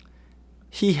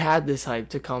he had this hype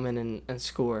to come in and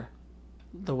score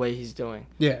the way he's doing.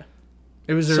 Yeah.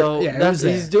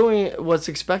 He's doing what's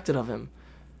expected of him.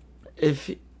 If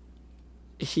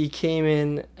he came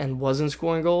in and wasn't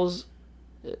scoring goals,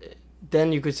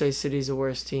 then you could say City's the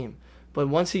worst team. But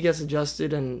once he gets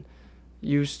adjusted and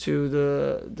used to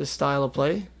the style of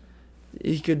play,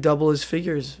 he could double his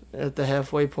figures at the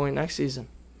halfway point next season.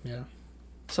 Yeah.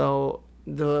 So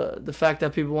the fact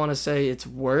that people want to say it's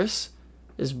worse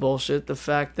is bullshit. The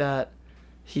fact that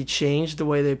he changed the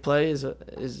way they play is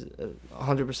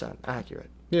 100% accurate.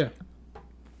 Yeah.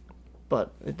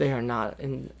 But they are not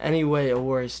in any way a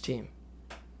worse team.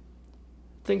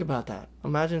 Think about that.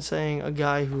 Imagine saying a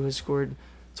guy who has scored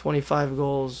 25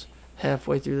 goals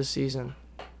halfway through the season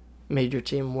made your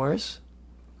team worse.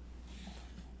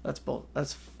 That's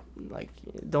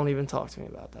don't even talk to me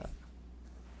about that.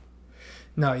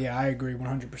 No, yeah, I agree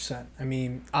 100%. I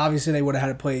mean, obviously they would have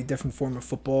had to play a different form of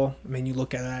football. I mean, you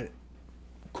look at that,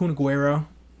 Kun Aguero,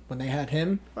 when they had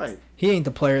him, right? He ain't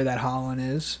the player that Haaland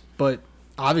is, but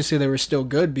obviously they were still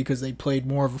good because they played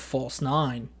more of a false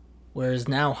nine, whereas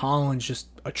now Haaland's just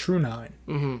a true nine.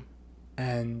 Mm-hmm.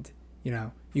 And,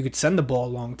 you could send the ball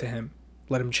along to him,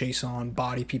 let him chase on,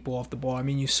 body people off the ball. I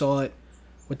mean, you saw it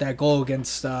with that goal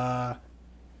against, I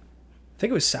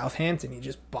think it was Southampton. He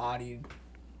just bodied.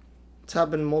 It's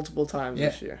happened multiple times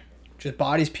this year. Just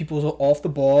bodies people off the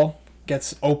ball,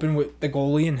 gets open with the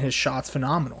goalie, and his shot's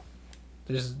phenomenal.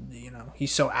 There's,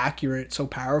 he's so accurate, so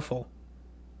powerful.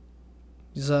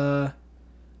 It's gonna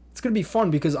be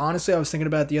fun because honestly, I was thinking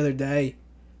about it the other day.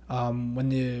 When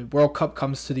the World Cup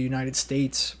comes to the United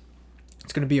States,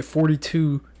 it's gonna be a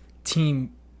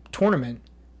 42-team tournament,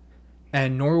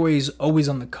 and Norway's always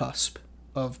on the cusp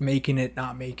of making it,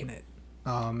 not making it.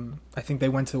 I think they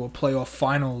went to a playoff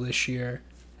final this year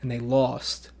and they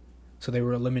lost, so they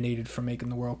were eliminated from making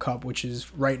the World Cup, which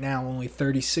is right now only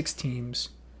 36 teams.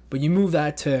 But you move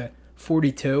that to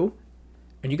 42,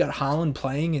 and you got Haaland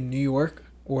playing in New York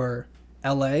or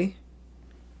L.A.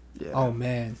 Yeah. Oh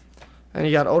man, and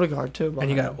you got Odegaard too. And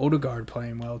you got Odegaard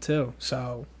playing well too.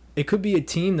 So it could be a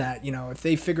team that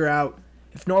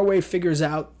if Norway figures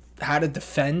out how to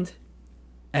defend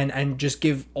and just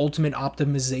give ultimate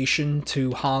optimization to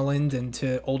Haaland and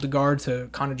to Odegaard to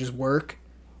kind of just work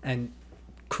and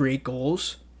create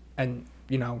goals and,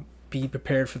 be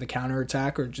prepared for the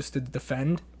counterattack or just to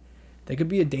defend, they could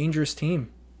be a dangerous team.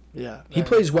 Yeah. He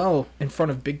plays well in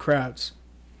front of big crowds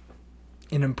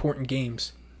in important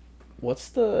games.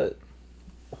 What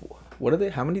are they?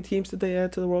 How many teams did they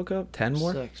add to the World Cup? 10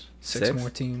 more? Six more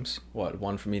teams. What,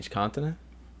 one from each continent?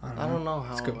 I don't know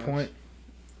how. That's a good point.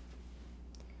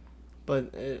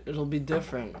 But it'll be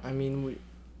different. I mean,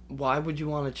 why would you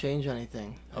want to change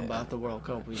anything about the World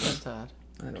Cup we just had?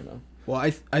 I don't know. Well,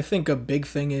 I think a big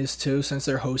thing is, too, since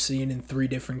they're hosting in 3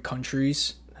 different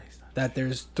countries, that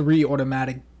there's 3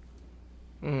 automatic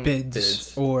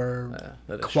bids or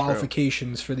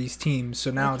qualifications for these teams.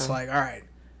 So now it's like, all right,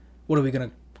 what are we going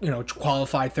to,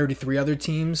 qualify 33 other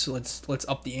teams? Let's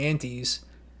up the antes.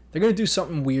 They're going to do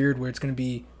something weird where it's going to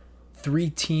be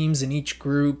 3 teams in each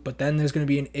group, but then there's going to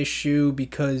be an issue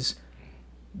because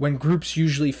when groups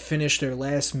usually finish their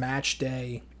last match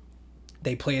day,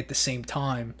 they play at the same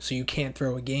time, so you can't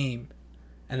throw a game.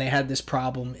 And they had this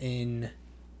problem in,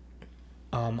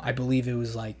 I believe it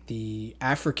was like the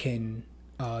African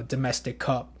domestic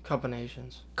cup. Cup of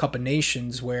Nations. Cup of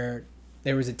Nations, where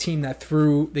there was a team that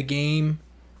threw the game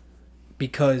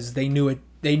because they knew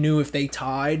if they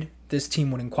tied, this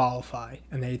team wouldn't qualify,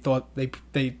 and they thought they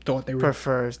were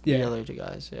prefers the other two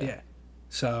guys. Yeah.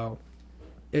 So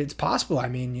it's possible. I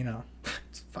mean,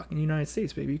 it's fucking United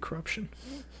States, baby. Corruption.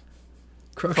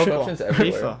 Corruption's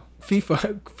everywhere.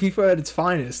 FIFA at its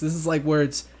finest. This is like where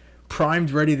it's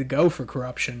primed, ready to go for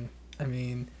corruption. I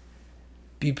mean,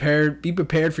 be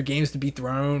prepared for games to be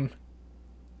thrown.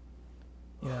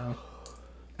 NFL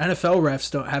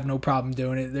refs don't have no problem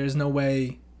doing it. There's no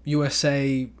way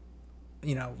USA,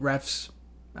 refs.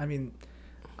 I mean,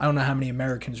 I don't know how many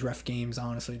Americans ref games,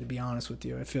 honestly, to be honest with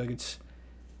you. I feel like it's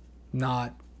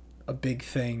not a big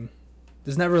thing.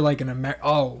 There's never like an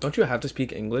Don't you have to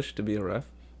speak English to be a ref?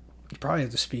 You probably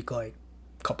have to speak like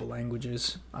a couple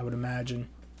languages, I would imagine.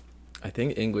 I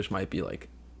think English might be like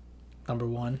number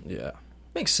one. Yeah.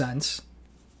 Makes sense.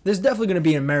 There's definitely going to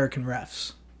be American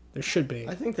refs. There should be.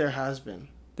 I think there has been.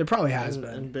 There probably has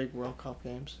been. In big World Cup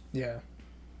games. Yeah.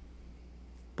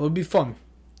 But it'd be fun.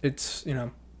 It's,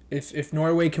 if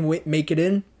Norway can make it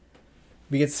in,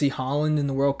 we get to see Holland in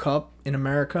the World Cup in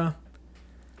America.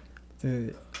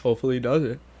 Hopefully he does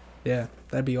it. Yeah,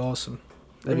 that'd be awesome.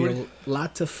 That'd be a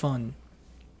lot of fun.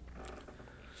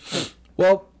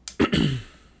 Well, you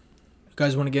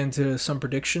guys want to get into some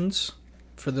predictions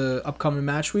for the upcoming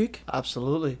match week?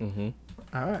 Absolutely. Mm-hmm.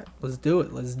 All right, let's do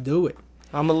it.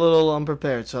 I'm a little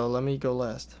unprepared, so let me go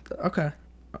last. Okay.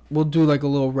 We'll do like a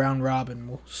little round robin.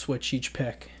 We'll switch each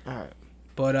pick. All right.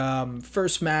 But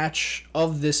first match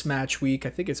of this match week, I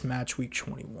think it's match week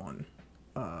 21.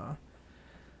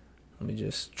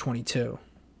 22.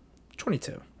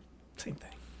 22. Same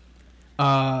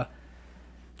thing.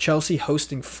 Chelsea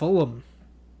hosting Fulham.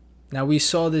 Now, we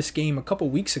saw this game a couple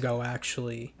weeks ago,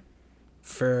 actually,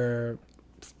 it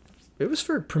was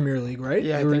for Premier League, right?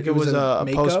 Yeah, I think it was a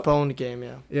postponed game,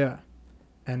 yeah. Yeah.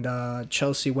 And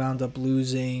Chelsea wound up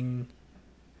losing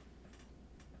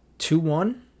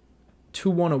 2-1.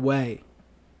 2-1 away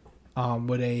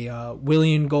with a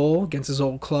Willian goal against his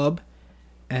old club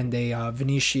and a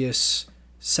Vinicius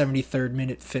 73rd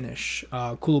minute finish.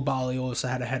 Koulibaly also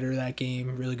had a header that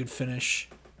game. Really good finish.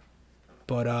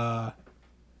 But I'm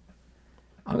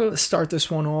going to start this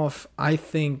one off. I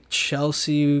think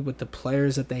Chelsea, with the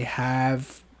players that they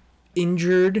have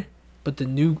injured, but the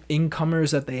new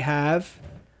incomers that they have,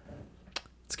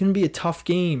 it's going to be a tough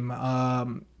game.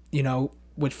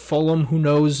 With Fulham, who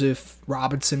knows if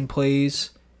Robinson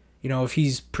plays. If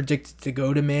he's predicted to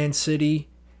go to Man City,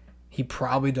 he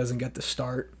probably doesn't get the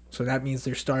start. So that means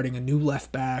they're starting a new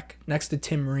left back next to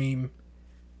Tim Ream.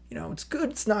 It's good.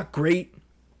 It's not great.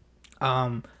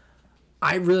 I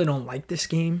really don't like this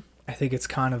game. I think it's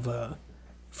kind of a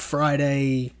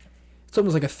Friday. It's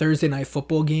almost like a Thursday night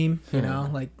football game.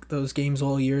 Like those games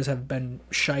all years have been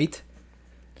shite.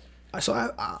 So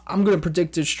I'm going to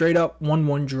predict it straight up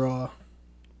 1-1 draw.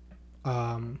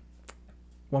 1-1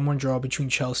 draw between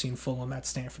Chelsea and Fulham at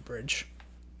Stamford Bridge.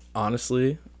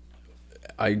 Honestly,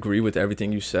 I agree with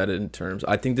everything you said in terms.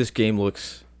 I think this game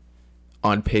looks,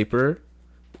 on paper,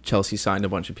 Chelsea signed a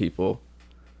bunch of people.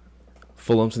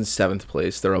 Fulham's in 7th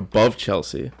place. They're above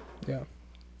Chelsea. Yeah.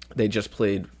 They just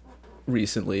played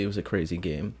recently. It was a crazy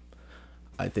game.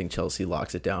 I think Chelsea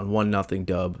locks it down. 1-0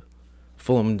 dub.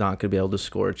 Fulham not going to be able to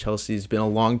score. Chelsea's been a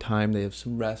long time. They have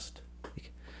some rest.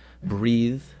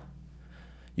 Breathe.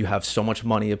 You have so much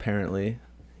money, apparently.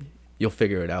 You'll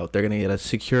figure it out. They're going to get a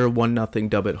secure 1-0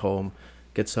 dub at home.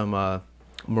 Get some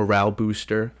morale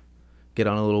booster. Get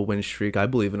on a little win streak. I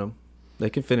believe in them. They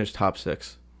can finish top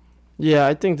 6. Yeah,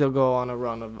 I think they'll go on a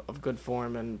run of good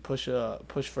form and push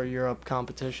for Europe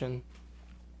competition.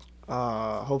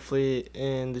 Hopefully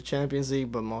in the Champions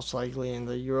League, but most likely in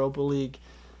the Europa League.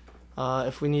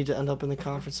 If we need to end up in the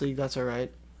Conference League, that's all right.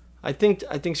 I think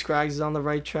Scraggs is on the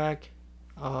right track.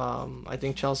 I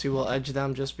think Chelsea will edge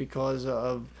them just because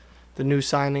of the new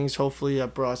signings. Hopefully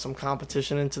that brought some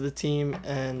competition into the team,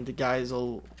 and the guys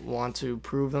will want to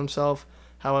prove themselves.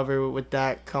 However, with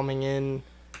that coming in,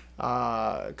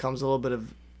 comes a little bit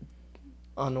of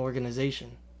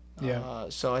unorganization. Yeah.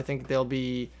 So I think they'll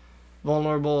be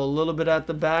vulnerable a little bit at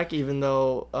the back, even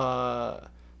though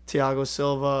Thiago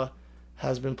Silva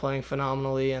has been playing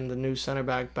phenomenally, and the new center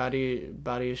back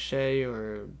Badiashile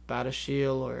or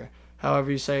Badashile or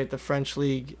however you say it, the French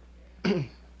league,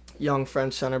 young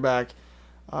French center back,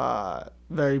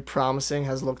 very promising,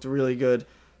 has looked really good.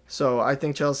 So I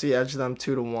think Chelsea edged them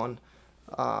 2-1.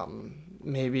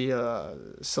 Maybe a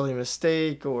silly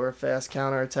mistake or a fast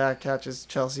counterattack catches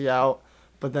Chelsea out.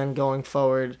 But then going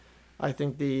forward, I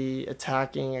think the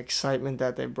attacking excitement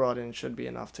that they brought in should be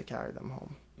enough to carry them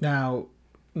home. Now,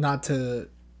 not to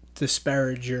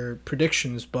disparage your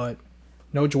predictions, but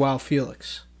no Joao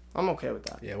Felix. I'm okay with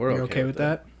that. Yeah, we're okay with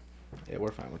that? Yeah,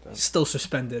 we're fine with that. Still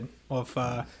suspended off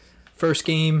first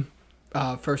game,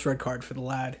 first red card for the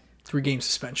lad. 3-game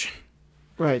suspension.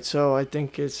 Right, so I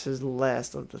think it's his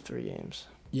last of the 3 games.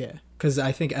 Yeah, because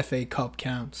I think FA Cup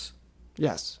counts.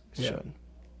 Yes, it Yeah. should.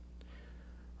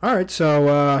 All right,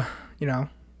 so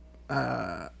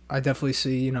I definitely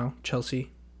see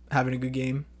Chelsea having a good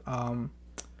game.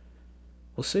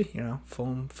 We'll see.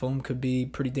 Fulham could be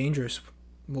pretty dangerous.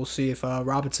 We'll see if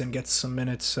Robertson gets some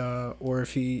minutes, or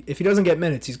if he doesn't get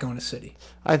minutes, he's going to City.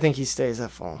 I think he stays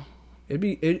at Fulham. It'd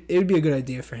be a good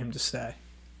idea for him to stay,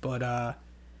 but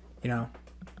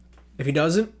if he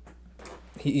doesn't,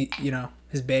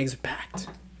 his bags are packed.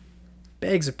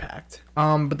 Bags are packed.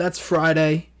 But that's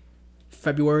Friday,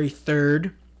 February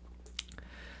 3rd.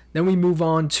 Then we move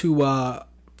on to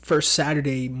first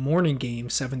Saturday morning game,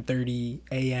 7:30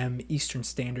 a.m. Eastern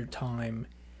Standard Time.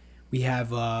 We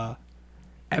have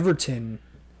Everton,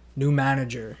 new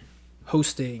manager,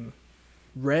 hosting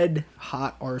Red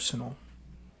Hot Arsenal.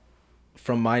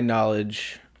 From my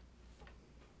knowledge,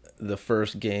 the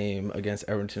first game against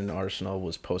Everton and Arsenal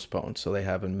was postponed, so they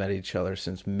haven't met each other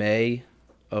since May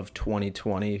of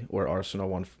 2020, where Arsenal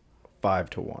won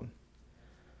 5-1.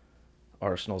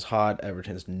 Arsenal's hot,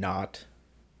 Everton's not.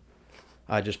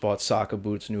 I just bought Saka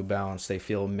boots, New Balance. They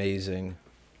feel amazing.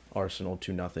 Arsenal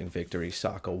 2-0 victory.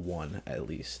 Saka 1 at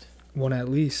least. One at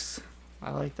least.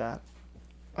 I like that.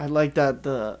 I like that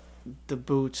the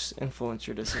boots influence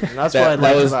your decision. That's what I like.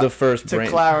 That was about, the first to brain.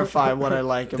 clarify what I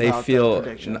like They about feel the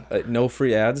prediction. no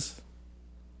free ads.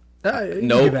 You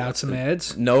No- give out some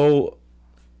ads. No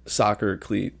soccer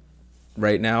cleat.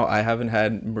 Right now, I haven't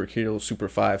had Mercurial Super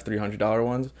 5 $300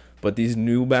 ones, but these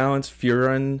New Balance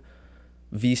Furin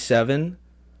V7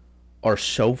 are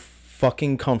so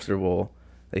fucking comfortable.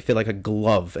 They feel like a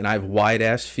glove, and I have wide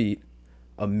ass feet.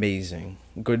 Amazing,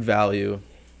 good value.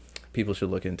 People should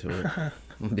look into it.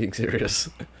 I'm being serious.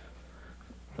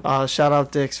 Shout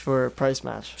out Dix for price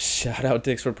match. Shout out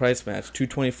Dix for price match.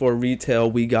 $224 retail.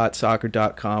 We got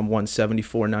soccer.com.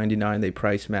 $174.99. They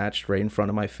price matched right in front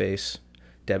of my face.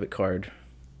 Debit card.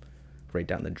 Right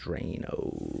down the drain.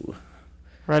 Oh.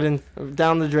 Right in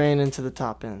down the drain into the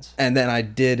top ends. And then I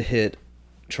did hit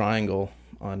triangle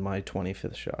on my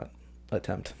 25th shot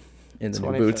attempt in the new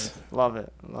 25th. boots. Love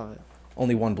it. Love it.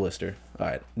 Only one blister. All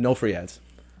right. No free ads.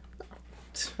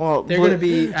 Well, They're going to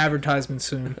be advertisements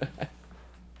soon.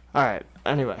 All right.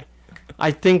 Anyway,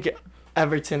 I think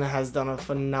Everton has done a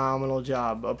phenomenal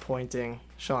job appointing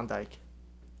Sean Dyche.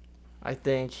 I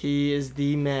think he is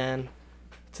the man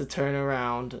to turn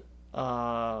around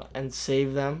and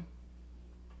save them.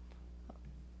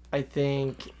 I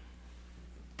think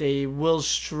they will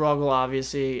struggle,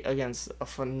 obviously, against a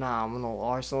phenomenal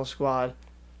Arsenal squad.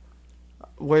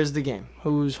 Where's the game?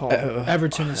 Who's home?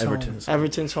 Everton is home.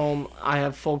 Everton's home. I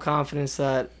have full confidence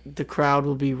that the crowd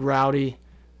will be rowdy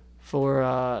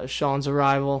for Sean's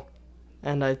arrival,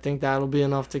 and I think that'll be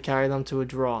enough to carry them to a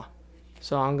draw.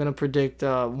 So I'm going to predict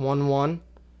 1-1.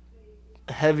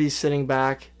 Heavy sitting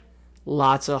back.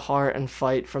 Lots of heart and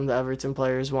fight from the Everton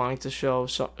players wanting to show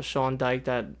Sean Dyche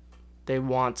that they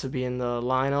want to be in the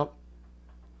lineup.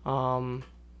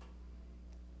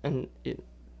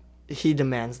 He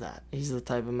demands that. He's the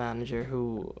type of manager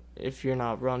who, if you're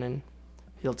not running,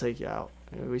 he'll take you out.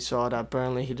 We saw it at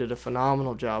Burnley. He did a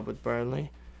phenomenal job with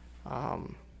Burnley.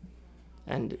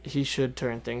 And he should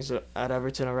turn things at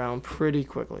Everton around pretty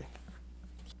quickly.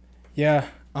 Yeah.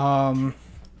 I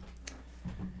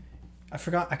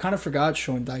kind of forgot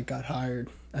Sean Dyche got hired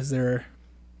as their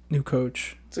new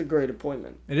coach. It's a great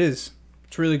appointment. It is.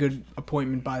 It's a really good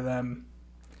appointment by them.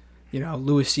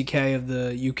 Louis C.K. of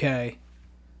the UK.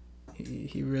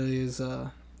 He really is.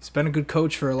 He's been a good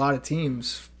coach for a lot of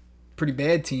teams. Pretty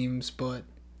bad teams, but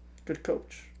Good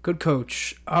coach. good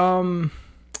coach. I don't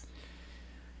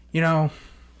know.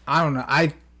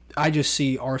 I just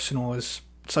see Arsenal as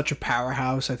such a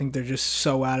powerhouse. I think they're just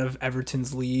so out of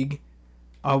Everton's league.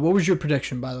 What was your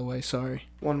prediction, by the way? Sorry.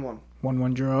 1-1.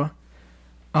 1-1 draw.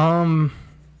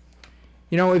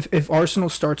 If Arsenal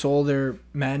starts all their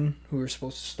men who are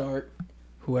supposed to start,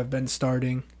 who have been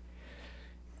starting,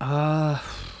 I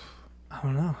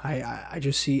don't know.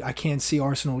 I can't see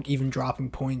Arsenal even dropping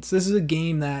points. This is a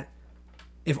game that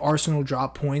if Arsenal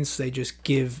drop points, they just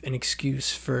give an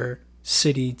excuse for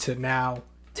City to now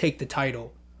take the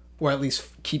title, or at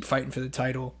least keep fighting for the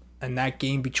title, and that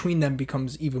game between them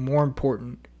becomes even more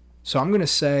important. So I'm going to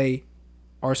say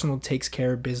Arsenal takes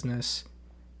care of business.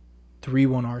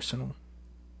 3-1 Arsenal.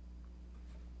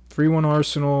 3-1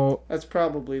 Arsenal. That's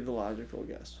probably the logical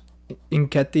guess.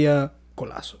 Nketiah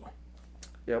Golasso.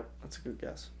 Yep, that's a good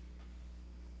guess.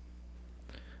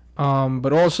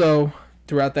 But also,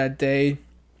 throughout that day,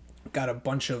 got a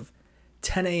bunch of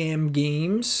 10 a.m.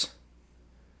 games.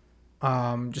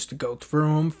 Just to go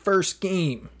through them. First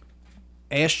game,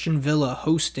 Aston Villa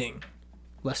hosting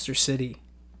Leicester City.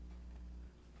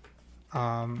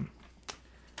 Aston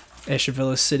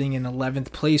Villa sitting in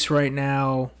 11th place right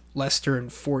now. Leicester in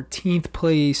 14th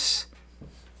place.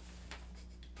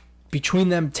 Between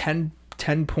them, 10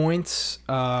 points.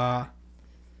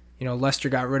 Leicester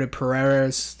got rid of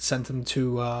Pereira, sent him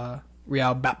to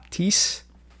Real Baptiste.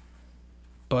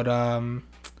 But,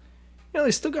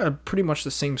 they still got pretty much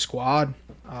the same squad.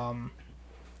 John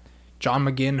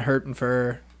McGinn hurting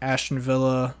for Aston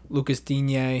Villa, Lucas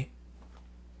Digne.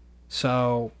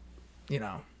 So,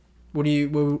 what do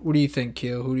you think,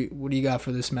 Keel? What do you got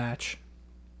for this match?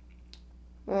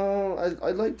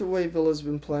 I like the way Villa's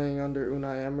been playing under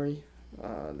Unai Emery.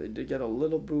 They did get a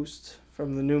little boost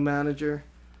from the new manager.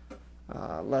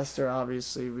 Leicester,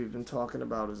 obviously, we've been talking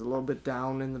about, is a little bit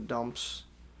down in the dumps.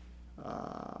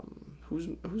 Who's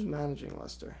managing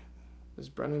Leicester? Is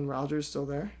Brendan Rodgers still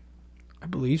there? I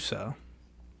believe so.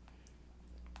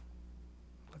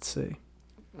 Let's see.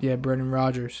 Yeah, Brendan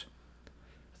Rodgers.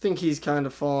 I think he's kind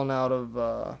of fallen out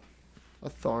of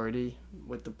authority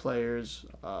with the players.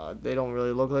 They don't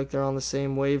really look like they're on the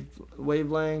same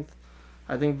wavelength.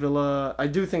 I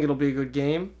do think it'll be a good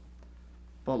game,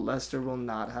 but Leicester will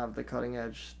not have the cutting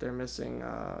edge. They're missing,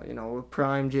 a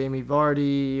prime Jamie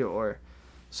Vardy or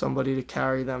somebody to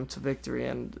carry them to victory,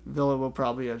 and Villa will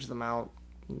probably edge them out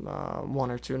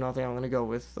 1 or 2-0. I'm going to go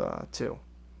with 2.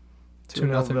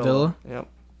 2-0 Villa? Yep.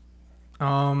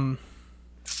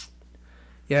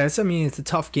 Yeah, it's a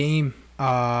tough game.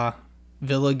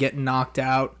 Villa getting knocked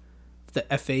out of the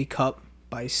FA Cup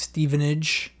by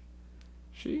Stevenage.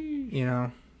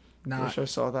 Sheesh. Not. Wish I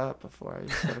saw that before I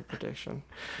said a prediction.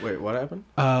 Wait, what happened?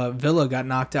 Villa got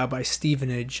knocked out by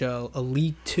Stevenage, a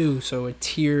League 2, so a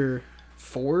Tier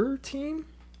 4 team.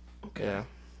 Okay. Yeah.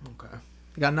 Okay.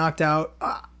 They got knocked out.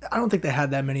 I don't think they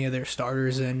had that many of their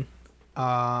starters in.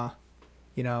 They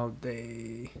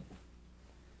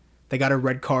got a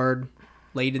red card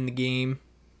late in the game,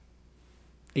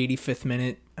 85th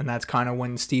minute, and that's kind of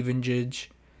when Stevenage.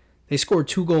 They scored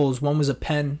 2 goals. One was a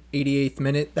pen, 88th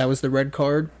minute. That was the red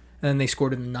card. And then they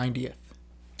scored in the 90th.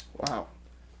 Wow.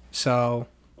 So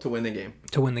To win the game.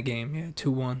 Yeah,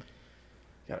 2-1.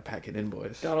 Gotta pack it in,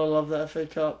 boys. Gotta love the FA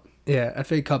Cup. Yeah,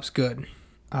 FA Cup's good.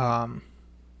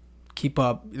 Keep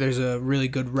up. There's a really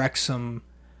good Wrexham.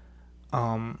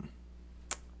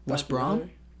 West Brom?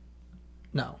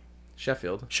 No.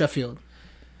 Sheffield.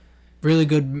 Really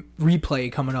good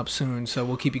replay coming up soon, so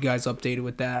we'll keep you guys updated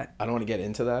with that. I don't want to get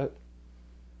into that.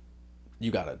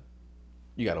 You gotta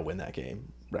win that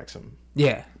game, Wrexham.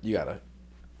 Yeah. You gotta.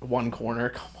 One corner,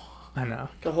 come on. I know.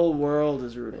 The whole world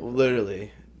is rooting.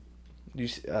 Literally.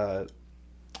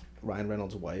 Ryan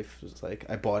Reynolds' wife was like,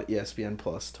 I bought ESPN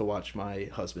Plus to watch my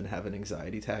husband have an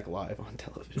anxiety attack live on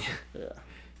television. Yeah.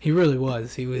 He really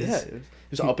was. He was. Yeah, it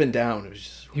was up and down. It was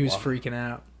just. He was freaking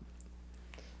out.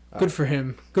 Good for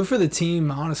him. Good for the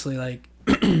team, honestly. Like,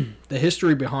 the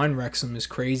history behind Wrexham is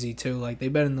crazy, too. Like,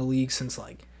 they've been in the league since,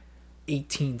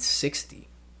 1860.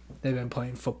 They've been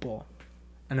playing football.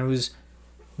 And it was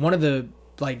one of the,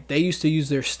 they used to use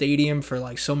their stadium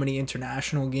for, so many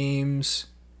international games.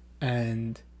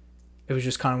 And it was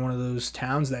just kind of one of those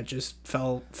towns that just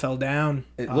fell down.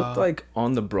 It looked like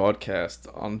on the broadcast,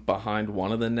 on behind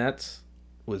one of the nets,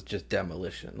 was just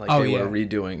demolition. They were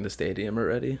redoing the stadium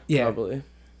already. Yeah. Probably.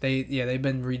 They've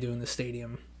been redoing the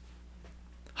stadium.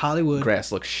 Hollywood.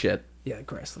 Grass looks shit. Yeah,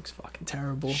 grass looks fucking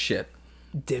terrible. Shit.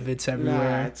 Divots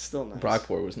everywhere. Nah, it's still nice.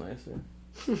 Brockport was nicer.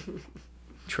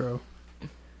 True.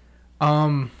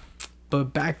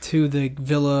 But back to the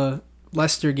Villa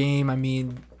Leicester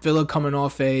game. Villa coming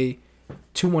off a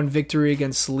 2-1 victory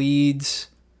against Leeds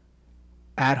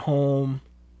at home,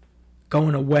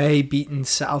 going away, beating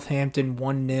Southampton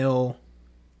 1-0.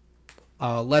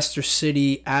 Leicester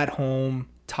City at home,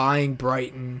 tying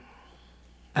Brighton,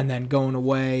 and then going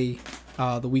away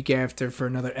the week after for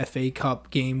another FA Cup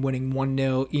game, winning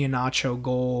 1-0, Iheanacho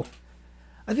goal.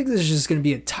 I think this is just going to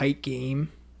be a tight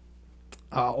game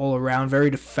all around, very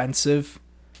defensive.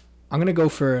 I'm going to go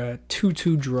for a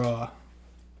 2-2 draw.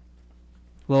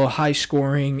 A little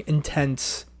high-scoring,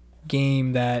 intense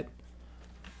game that,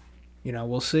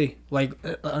 we'll see.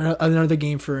 Another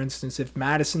game, for instance, if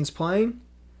Maddison's playing,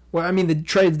 the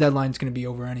trade deadline's going to be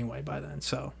over anyway by then,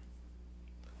 so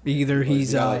either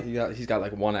he's he's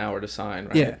got 1 hour to sign,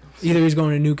 right? Yeah, either he's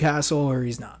going to Newcastle or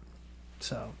he's not.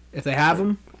 So if they have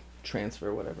him,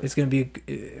 transfer, whatever,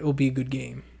 it'll be a good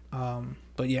game.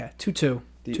 But yeah, 2-2,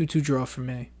 2-2 draw for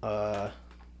me.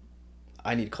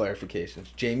 I need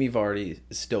clarifications. Jamie Vardy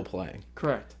is still playing.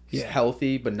 Correct. He's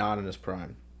healthy, but not in his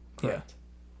prime. Correct.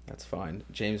 That's fine.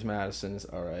 James Madison's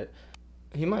all right.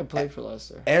 He might play for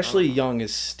Leicester. Ashley Young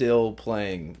is still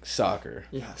playing soccer.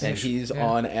 Yes. And he's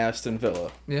on Aston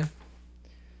Villa. Yeah.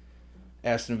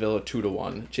 Aston Villa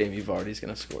 2-1. Jamie Vardy's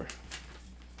going to score.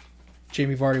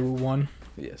 Jamie Vardy with 1.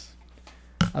 Yes.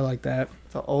 I like that.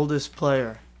 The oldest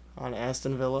player on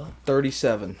Aston Villa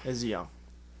 37. is Young.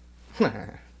 Nice.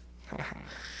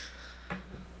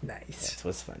 That's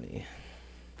what's funny.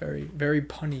 Very, very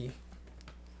punny.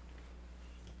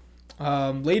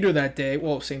 Later that day,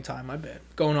 well, same time, my bad.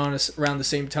 Going on around the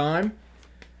same time,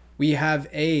 we have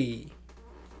a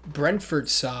Brentford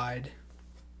side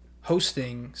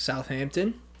hosting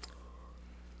Southampton.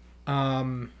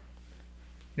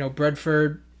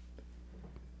 Brentford,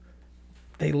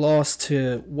 they lost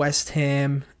to West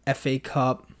Ham FA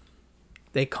Cup.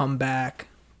 They come back.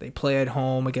 They play at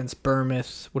home against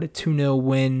Bournemouth with a 2-0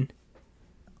 win.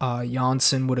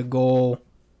 Janssen with a goal.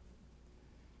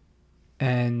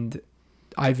 And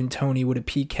Ivan Toney with a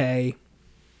PK.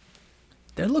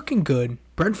 They're looking good.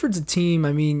 Brentford's a team,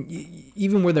 I mean,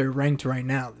 even where they're ranked right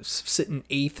now, they're sitting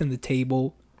 8th in the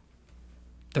table.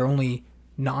 They're only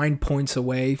 9 points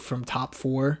away from top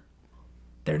 4.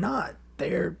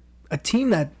 They're a team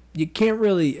that you can't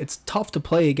really, it's tough to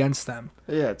play against them.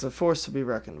 Yeah, it's a force to be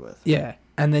reckoned with. Yeah.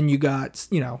 And then you got,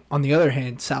 on the other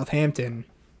hand, Southampton,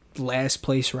 last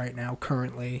place right now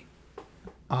currently.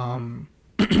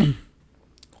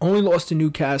 Only lost to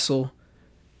Newcastle.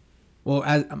 Well,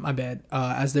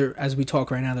 as we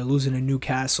talk right now, they're losing to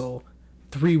Newcastle,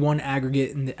 3-1 aggregate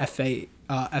in the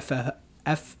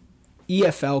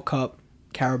EFL Cup,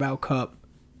 Carabao Cup.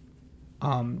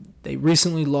 They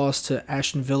recently lost to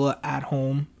Aston Villa at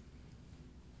home,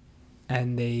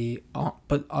 and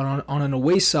but on an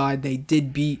away side, they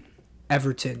did beat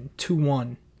Everton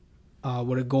 2-1,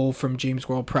 with a goal from James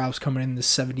Ward-Prowse coming in the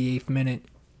 78th minute.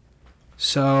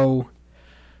 So.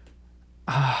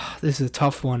 This is a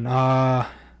tough one. I'm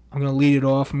going to lead it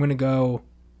off. I'm going to go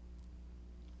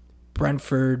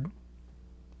Brentford.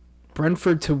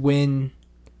 Brentford to win.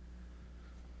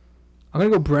 I'm going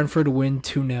to go Brentford to win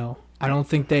 2-0. I don't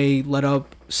think they let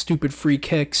up stupid free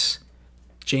kicks.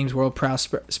 James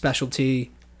Ward-Prowse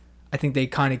specialty. I think they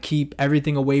kind of keep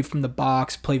everything away from the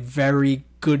box, play very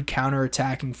good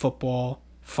counter-attacking football,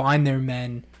 find their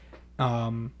men,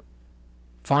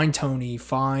 find Toney,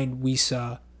 find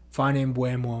Wissa, find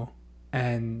Mbeumo,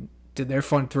 and their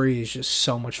front three is just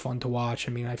so much fun to watch.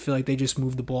 I mean, I feel like they just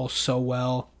move the ball so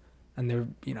well, and they're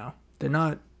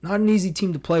not an easy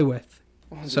team to play with.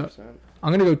 100%. So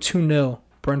I'm gonna go 2-0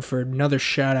 Brentford. Another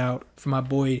shout out for my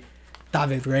boy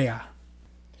David Rea.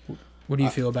 What do you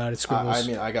feel about it, Scribbles? I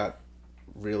mean, I got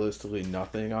realistically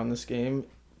nothing on this game,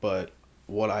 but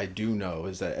what I do know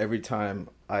is that every time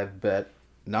I've bet,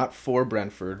 not for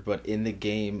Brentford, but in the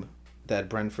game that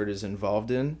Brentford is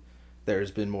involved in,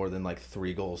 there's been more than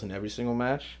 3 goals in every single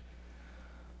match.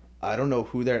 I don't know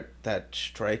who that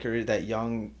striker, that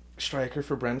young striker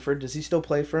for Brentford, does he still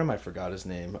play for him? I forgot his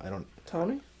name. I don't.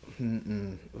 Tony?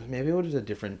 Maybe it was a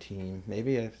different team.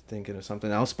 Maybe I'm thinking of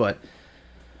something else, but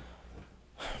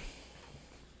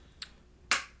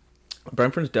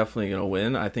Brentford's definitely going to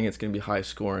win. I think it's going to be high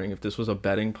scoring. If this was a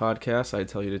betting podcast, I'd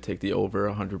tell you to take the over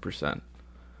 100%.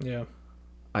 Yeah.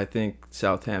 I think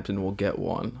Southampton will get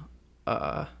one.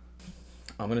 I'm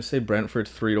going to say Brentford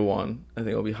 3-1. I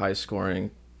think it'll be high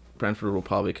scoring. Brentford will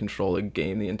probably control the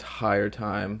game the entire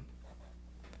time.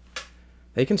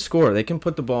 They can score. They can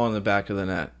put the ball in the back of the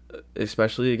net,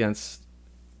 especially against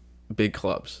big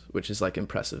clubs, which is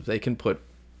impressive. They can put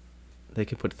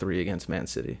 3 against Man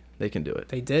City. They can do it.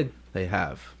 They did. They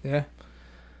have. Yeah.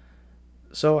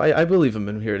 So I believe them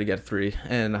in here to get 3,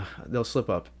 and they'll slip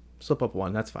up. Slip up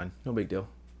 1. That's fine. No big deal.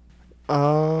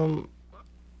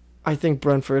 I think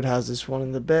Brentford has this one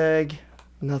in the bag.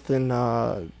 Nothing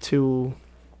too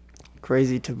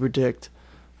crazy to predict.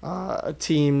 A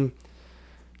team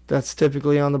that's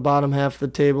typically on the bottom half of the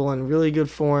table in really good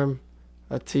form.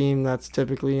 A team that's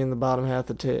typically in the bottom half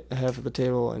of the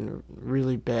table in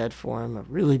really bad form. A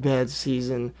really bad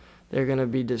season. They're going to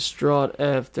be distraught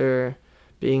after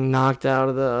being knocked out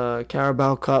of the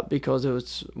Carabao Cup because it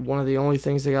was one of the only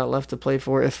things they got left to play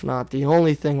for, if not the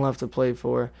only thing left to play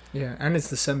for. Yeah, and it's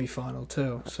the semifinal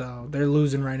too, so they're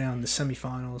losing right now in the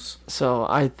semifinals. So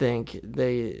I think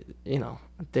they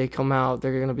come out,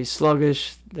 they're going to be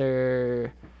sluggish,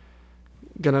 they're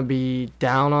going to be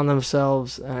down on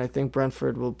themselves, and I think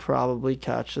Brentford will probably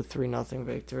catch a 3-0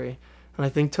 victory. And I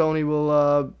think Toney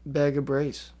will bag a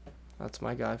brace. That's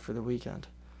my guy for the weekend.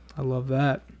 I love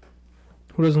that.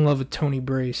 Who doesn't love a Tony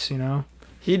Brace,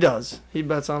 He does. He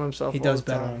bets on himself. He all does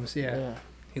the bet time. on himself. Yeah.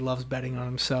 He loves betting on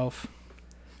himself.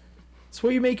 It's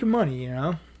where you make your money,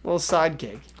 Little side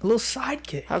gig. A little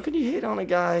sidekick. How could you hate on a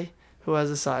guy who has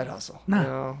a side hustle? Nah. You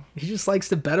know? He just likes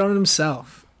to bet on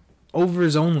himself.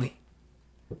 Overs only.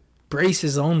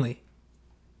 Braces only.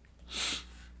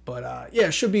 But, yeah,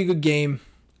 it should be a good game.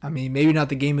 I mean, maybe not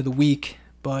the game of the week,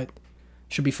 but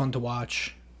should be fun to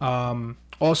watch.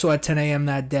 Also at 10 a.m.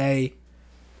 that day,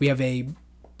 we have a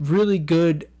really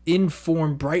good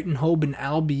informed Brighton Hove and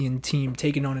Albion team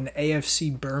taking on an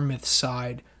AFC Bournemouth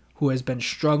side who has been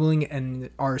struggling and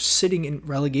are sitting in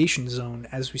relegation zone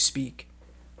as we speak.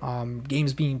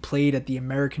 Games being played at the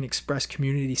American Express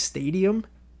Community Stadium.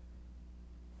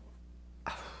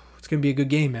 It's gonna be a good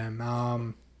game, man.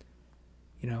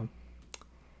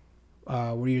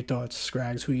 What are your thoughts,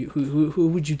 Scrags? Who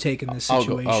would you take in this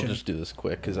situation? I'll just do this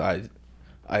quick because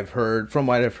I've heard, from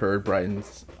what I've heard,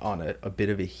 Brighton's on a bit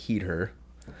of a heater.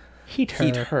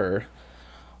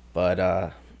 But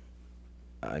I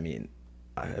mean,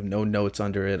 I have no notes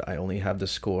under it. I only have the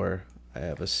score. I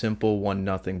have a simple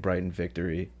 1-0 Brighton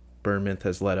victory. Bournemouth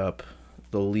has let up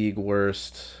the league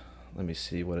worst. Let me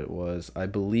see what it was. I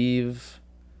believe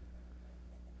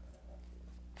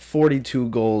 42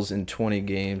 goals in 20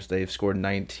 games. They've scored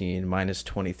 19, minus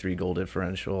 23 goal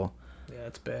differential. Yeah,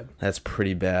 that's bad. That's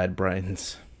pretty bad.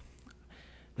 Brighton's.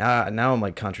 Now I'm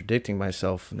like contradicting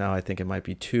myself. Now I think it might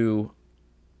be 2.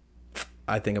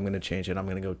 I think I'm going to change it. I'm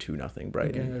going to go 2-0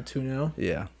 Brighton. You're going to go 2-0?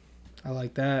 Yeah. I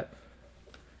like that.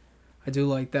 I do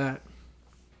like that.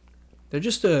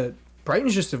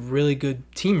 Brighton's just a really good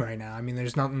team right now. I mean,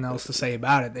 there's nothing else to say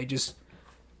about it. They just,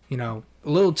 a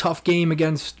little tough game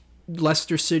against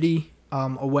Leicester City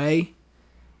away.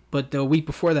 But the week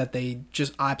before that, they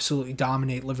just absolutely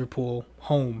dominate Liverpool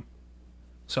home.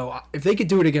 So if they could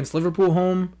do it against Liverpool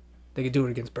home, they could do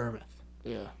it against Bournemouth.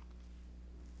 Yeah.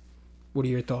 What are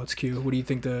your thoughts, Q? What do you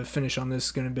think the finish on this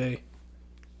is going to be?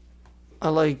 I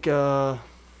like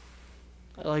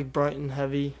Brighton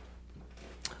heavy.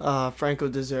 Franco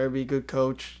De Zerbi, good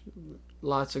coach.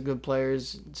 Lots of good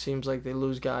players. It seems like they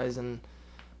lose guys and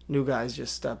new guys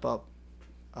just step up.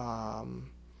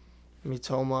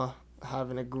 Mitoma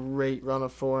having a great run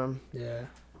of form. Yeah.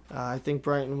 I think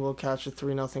Brighton will catch a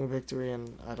 3-0 victory,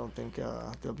 and I don't think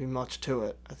there'll be much to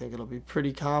it. I think it'll be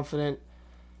pretty confident,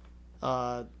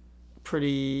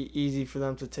 pretty easy for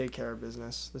them to take care of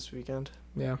business this weekend.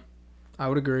 Yeah, I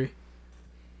would agree.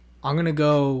 I'm going to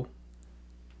go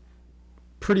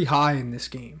pretty high in this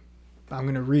game. I'm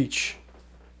going to reach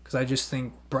because I just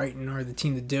think Brighton are the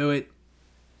team to do it.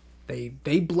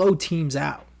 They blow teams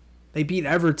out. They beat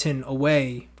Everton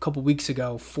away a couple weeks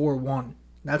ago 4-1.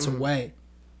 That's away.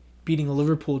 Beating a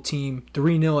Liverpool team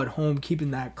 3-0 at home, keeping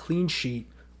that clean sheet,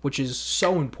 which is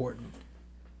so important.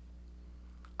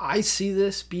 I see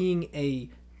this being a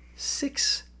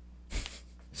 6-1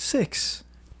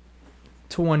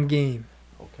 game.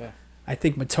 Okay. I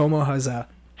think Matoma has a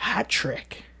hat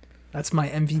trick. That's my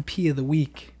MVP of the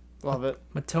week. Love it.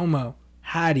 Matoma,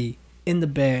 Hattie, in the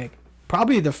bag.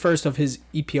 Probably the first of his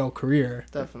EPL career.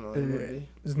 Definitely would be.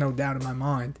 There's no doubt in my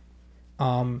mind.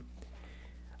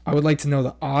 I would like to know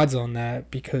the odds on that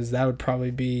because that would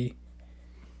probably be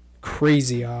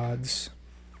crazy odds.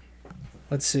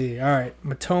 Let's see. All right,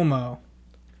 Matoma,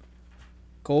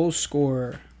 goal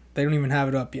scorer. They don't even have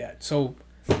it up yet, so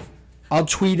I'll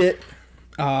tweet it.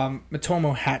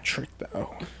 Matoma hat trick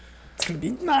though. It's gonna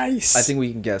be nice. I think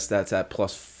we can guess that's at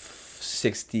plus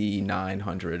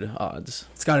 6,900 odds.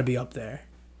 It's got to be up there.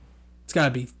 It's got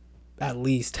to be at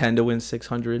least 10 to win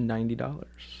 $690.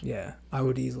 Yeah, I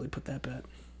would easily put that bet.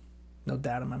 No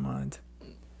doubt in my mind.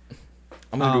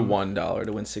 I'm gonna do $1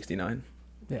 to win 69.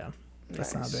 Yeah,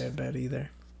 that's Nice. not a bad bet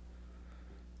either.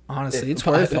 Honestly, it's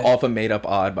worth it. Off a made-up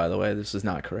odd, by the way. This is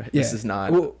not correct. Yeah. This is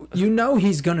not. Well,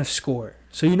 he's gonna score.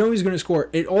 So he's gonna score.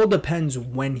 It all depends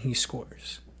when he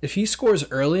scores. If he scores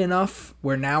early enough,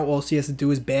 where now all he has to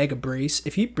do is bag a brace.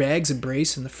 If he bags a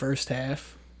brace in the first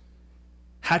half,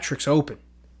 hat trick's open.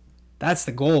 That's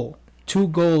the goal. 2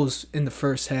 goals in the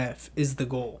first half is the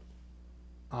goal.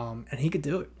 And he could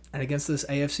do it. And against this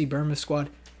AFC Bournemouth squad,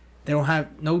 they don't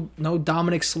have no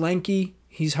Dominic Solanke.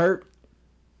 He's hurt.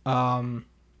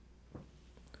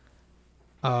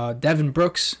 David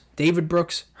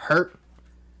Brooks, hurt.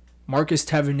 Marcus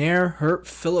Tavernier, hurt.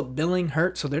 Philip Billing,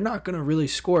 hurt. So they're not going to really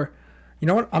score. You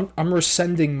know what? I'm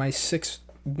rescinding my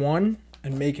 6-1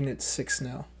 and making it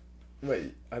 6-0.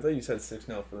 Wait, I thought you said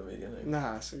 6-0 for the beginning.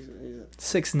 Nah, 6-0.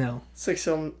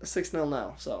 6-0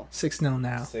 now. So 6-0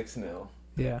 now. 6-0.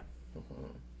 Yeah.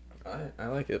 I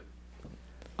like it.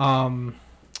 And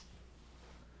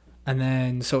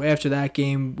then, so after that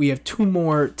game, we have 2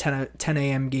 more 10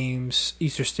 a.m. games,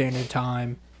 Eastern Standard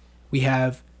Time. We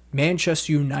have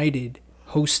Manchester United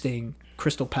hosting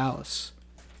Crystal Palace.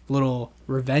 little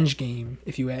revenge game,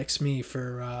 if you ask me,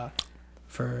 for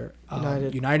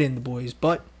United and the boys.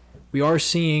 But we are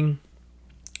seeing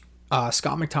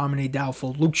Scott McTominay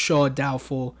doubtful, Luke Shaw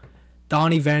doubtful,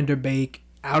 Donny van der Beek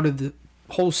out of the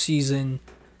whole season,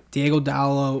 Diego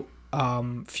Dallo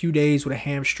few days with a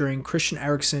hamstring, Christian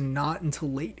Eriksen not until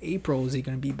late April is he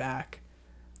going to be back.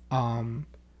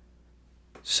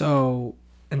 So,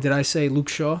 and did I say Luke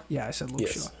Shaw? Yeah, I said Luke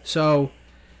Shaw. So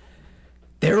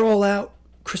they're all out.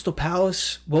 Crystal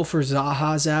Palace, Wilfred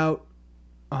Zaha's out.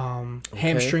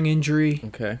 Hamstring injury.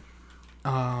 Okay.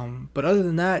 But other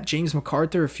than that, James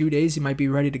McArthur, a few days, he might be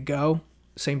ready to go.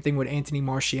 Same thing with Anthony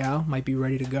Martial, might be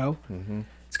ready to go. Mm-hmm.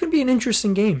 It's going to be an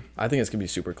interesting game. I think it's going to be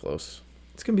super close.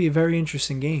 It's going to be a very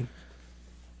interesting game.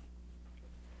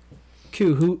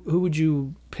 Q, who would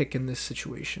you pick in this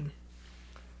situation?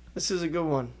 This is a good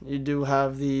one. You do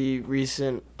have the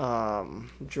recent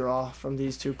draw from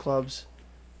these two clubs.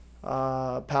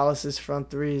 Palace's front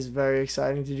three is very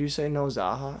exciting. Did you say no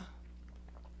Zaha?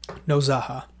 No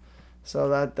Zaha. So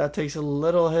that takes a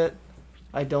little hit.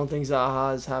 I don't think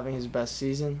Zaha is having his best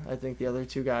season. I think the other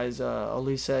two guys,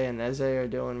 Olise and Eze, are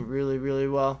doing really, really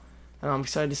well. And I'm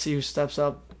excited to see who steps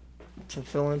up to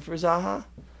fill in for Zaha.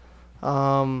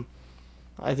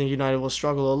 I think United will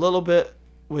struggle a little bit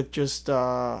with just...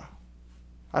 I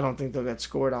don't think they'll get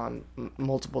scored on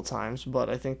multiple times, but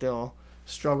I think they'll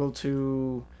struggle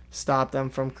to stop them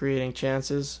from creating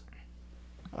chances.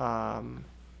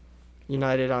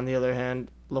 United, on the other hand,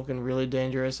 looking really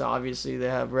dangerous. Obviously, they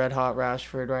have red-hot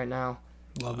Rashford right now.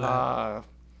 Love that.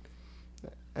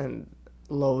 And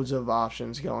loads of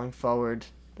options going forward.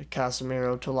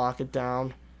 Casemiro to lock it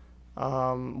down,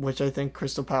 which I think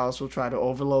Crystal Palace will try to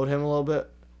overload him a little bit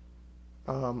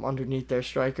underneath their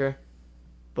striker.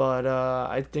 But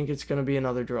I think it's going to be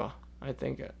another draw. I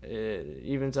think it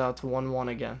evens out to 1-1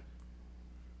 again.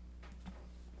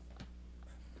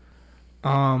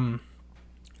 I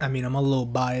mean, I'm a little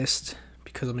biased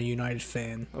because I'm a United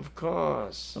fan. Of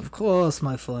course. Of course,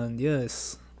 my friend,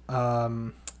 yes.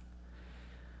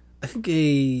 I think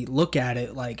they look at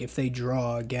it like if they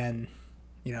draw again,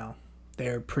 you know,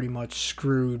 they're pretty much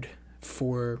screwed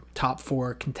for top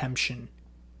 4 contention.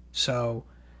 So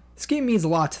this game means a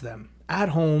lot to them. At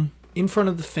home, in front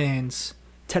of the fans,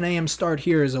 10 a.m. start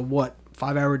here is a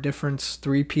 5-hour difference,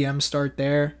 3 p.m. start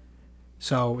there.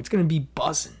 So it's going to be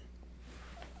buzzing.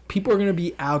 People are going to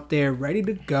be out there ready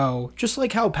to go, just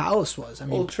like how Palace was. I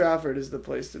mean, Old Trafford is the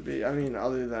place to be. I mean,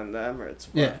 other than the Emirates.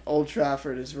 But yeah. Old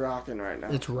Trafford is rocking right now.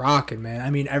 It's rocking, man. I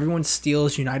mean, everyone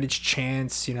steals United's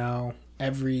chants, you know.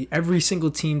 Every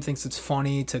single team thinks it's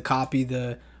funny to copy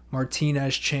the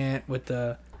Martinez chant with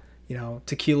the, you know,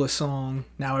 tequila song.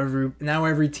 Now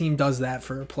every team does that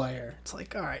for a player. It's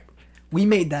like, all right, we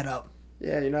made that up.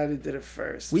 Yeah, United did it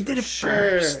first. We did it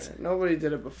first. Nobody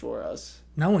did it before us.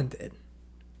 No one did.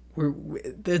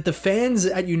 The fans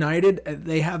at United,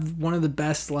 they have one of the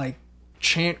best like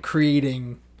chant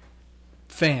creating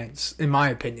fans in my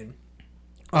opinion.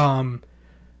 But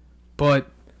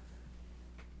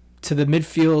to the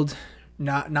midfield,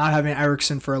 not having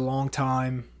Eriksen for a long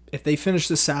time, if they finish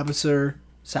the Sabitzer,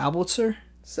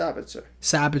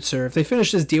 if they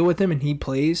finish this deal with him and he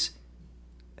plays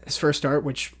his first start,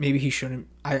 which maybe he shouldn't.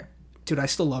 I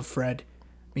still love Fred.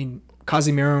 I mean,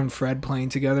 Casemiro and Fred playing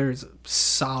together is a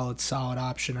solid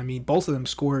option. I mean, both of them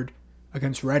scored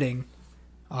against Reading.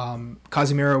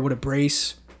 Casemiro with a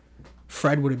brace,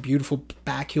 Fred with a beautiful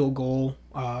backheel goal.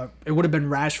 It would have been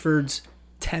Rashford's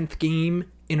 10th game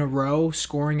in a row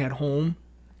scoring at home.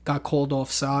 Got called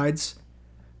off sides.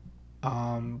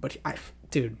 But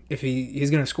if he's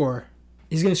gonna score,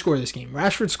 he's gonna score this game.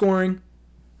 Rashford scoring.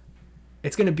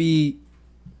 It's gonna be,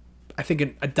 I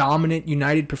think, a dominant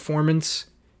United performance.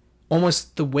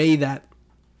 Almost the way that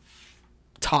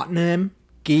Tottenham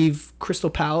gave Crystal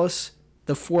Palace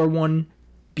the 4-1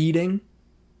 beating.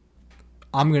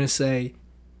 I'm going to say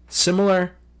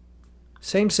similar,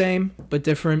 same, but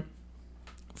different.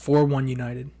 4-1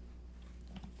 United.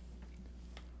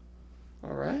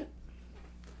 All right.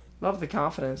 Love the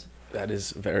confidence. That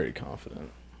is very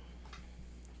confident.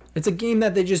 It's a game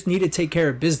that they just need to take care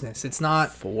of business. It's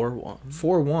not 4-1.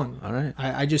 4-1. All right.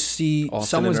 I just see Often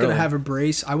someone's and going to early. have a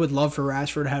brace. I would love for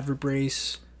Rashford to have a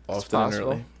brace. Often and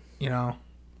early. You know,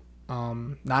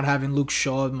 not having Luke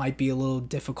Shaw might be a little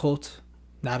difficult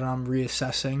now that I'm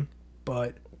reassessing.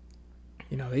 But,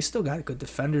 you know, they still got good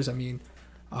defenders. I mean,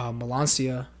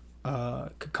 Malancia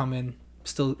could come in,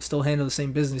 still handle the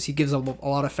same business. He gives up a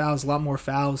lot of fouls, a lot more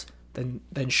fouls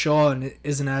than Shaw, and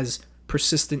isn't as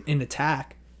persistent in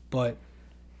attack. But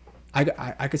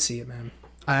I could see it, man.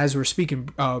 As we're speaking,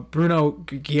 Bruno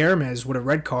Guillermez with a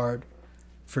red card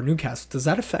for Newcastle. Does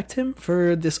that affect him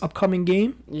for this upcoming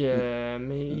game? Yeah,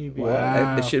 maybe.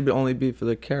 Wow. It should only be for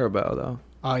the Carabao, though.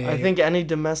 Oh yeah. I think any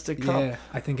domestic cup. Yeah,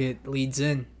 I think it leads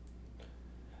in.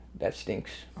 That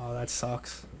stinks. Oh, that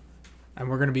sucks. And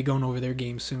we're gonna be going over their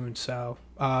game soon. So,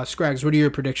 Scrags, what are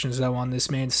your predictions though on this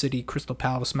Man City Crystal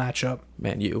Palace matchup?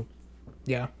 Man, you.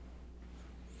 Yeah.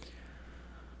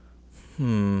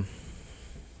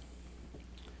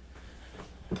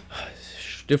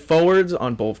 The forwards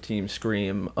on both teams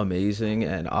scream amazing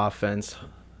and offense,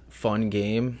 fun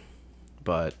game,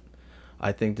 but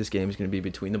I think this game is going to be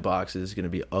between the boxes. It's going to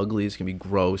be ugly. It's going to be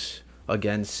gross.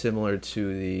 Again, similar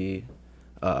to the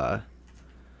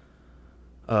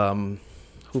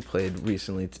who played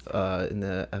recently in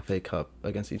the FA Cup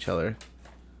against each other.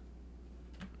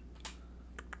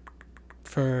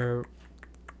 For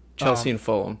Chelsea and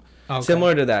Fulham. okay.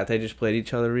 Similar to that, they just played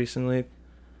each other recently.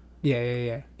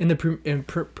 Yeah. In the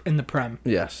Prem.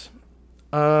 Yes.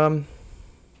 I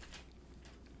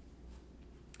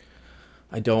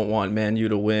don't want Man U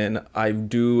to win. I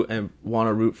do and want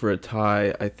to root for a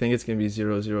tie. I think it's going to be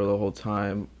 0-0 the whole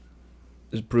time.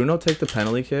 Does Bruno take the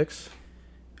penalty kicks?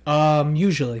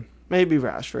 Usually. Maybe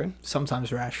Rashford.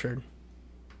 Sometimes Rashford.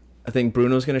 I think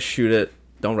Bruno's going to shoot it.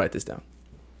 Don't write this down.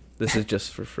 This is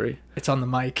just for free. It's on the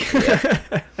mic.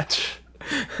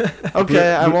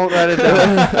 Okay, I won't write it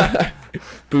down.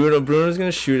 Bruno's going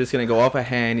to shoot it. It's going to go off a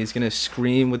hand. He's going to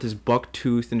scream with his buck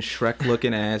tooth and Shrek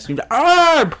looking ass. He's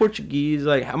like, Portuguese,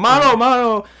 like,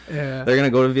 mano. Yeah. They're going to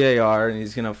go to VAR and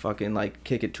he's going to fucking like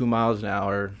kick it 2 miles an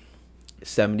hour.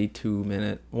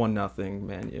 72-minute 1-0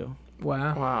 Man U.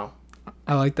 Wow. Wow.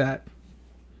 I like that.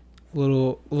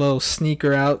 Little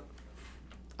sneaker out.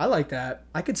 I like that.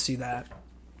 I could see that.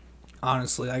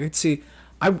 Honestly, I could see.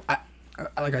 I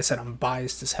like I said, I'm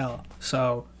biased as hell.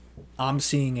 So I'm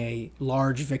seeing a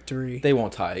large victory. They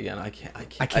won't tie again. I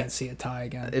can't see a tie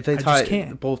again. If they I tie, just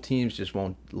can't. both teams just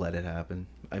won't let it happen.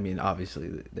 I mean,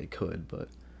 obviously they could, but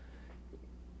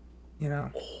You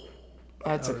know,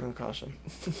 That's a concussion.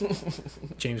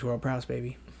 James Ward-Prowse,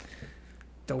 baby.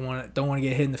 Don't want to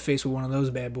get hit in the face with one of those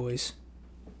bad boys.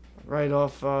 Right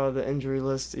off the injury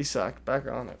list, Isak back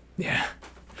on it. Yeah.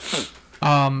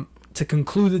 To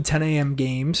conclude the 10 a.m.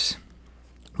 games,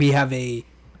 we have a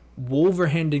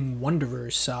Wolverhampton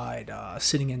Wanderers side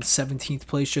sitting in 17th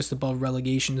place, just above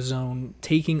relegation zone,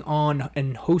 taking on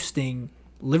and hosting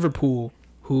Liverpool,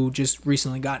 who just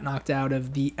recently got knocked out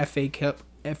of the FA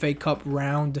Cup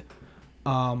round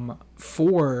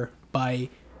 4 by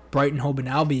Brighton Hove and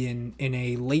Albion in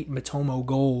a late Matomo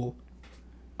goal.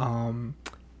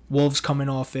 Wolves coming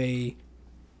off a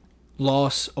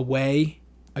loss away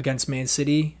against Man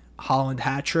City, Haaland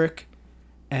hat-trick,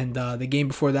 and the game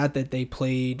before that they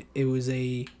played, it was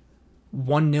a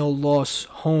 1-0 loss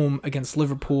home against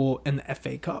Liverpool in the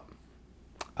FA Cup.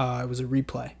 It was a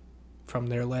replay from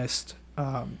their last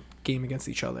game against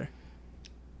each other.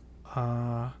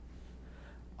 I'll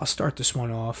start this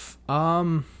one off.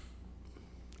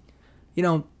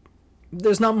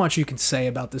 There's not much you can say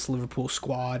about this Liverpool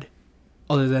squad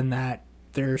other than that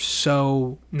they're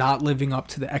so not living up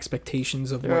to the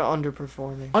expectations of They're what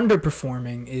underperforming.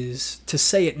 Underperforming is, to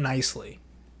say it nicely.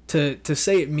 To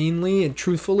say it meanly and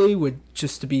truthfully would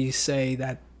just to be say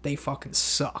that they fucking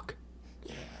suck.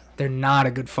 Yeah. They're not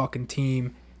a good fucking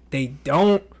team. They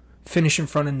don't finish in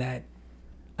front of net.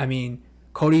 I mean,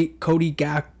 Cody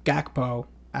Gakpo,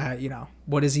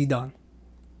 what has he done?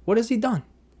 What has he done?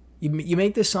 You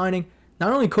make this signing.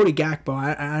 Not only Cody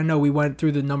Gakpo, I know we went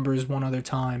through the numbers one other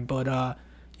time, but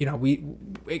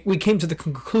we came to the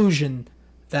conclusion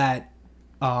that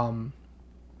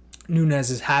Nunez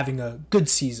is having a good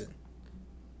season.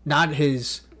 Not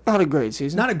a great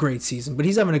season. Not a great season, but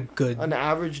he's having an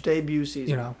average debut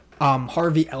season.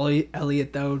 Harvey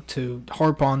Elliott, though, to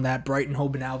harp on that Brighton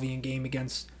Hove and Albion game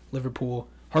against Liverpool,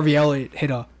 Harvey Elliott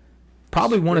hit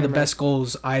probably one of the best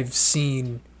goals I've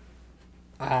seen.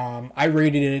 I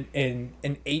rated it in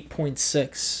an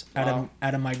 8.6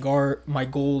 out of my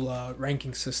goal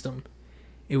ranking system.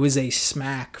 It was a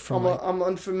smack from. I'm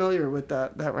unfamiliar with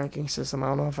that ranking system. I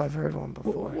don't know if I've heard one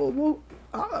before. Well,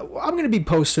 I'm gonna be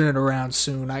posting it around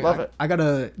soon. Love it. I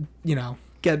gotta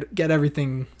get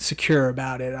everything secure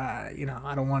about it. I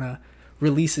don't want to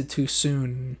release it too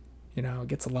soon. It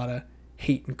gets a lot of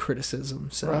hate and criticism.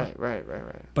 So. Right.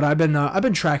 But I've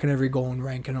been tracking every goal and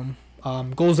ranking them.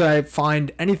 Goals that I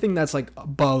find, anything that's like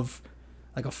above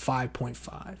like a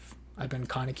 5.5, I've been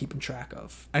kind of keeping track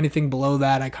of. Anything below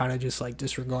that, I kind of just like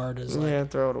disregard as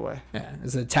throw it away. Yeah,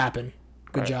 as a tap-in.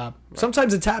 Good Right. job. Right.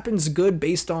 Sometimes a tap-in's good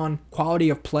based on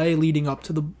quality of play leading up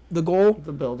to the goal.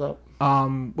 The build-up.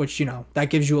 Which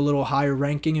that gives you a little higher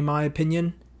ranking in my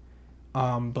opinion.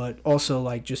 But also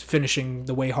like just finishing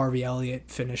the way Harvey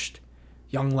Elliott finished,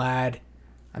 young lad.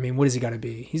 I mean, what does he got to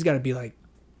be? He's got to be like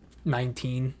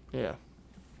 19. Yeah.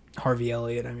 Harvey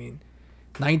Elliott. I mean,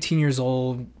 19 years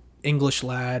old, English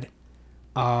lad.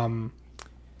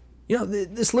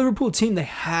 This Liverpool team,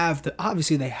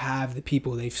 obviously they have the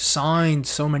people. They've signed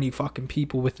so many fucking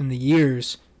people within the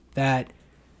years that,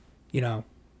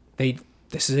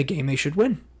 this is a game they should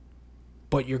win.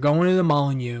 But you're going to the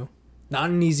Molineux, not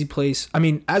an easy place. I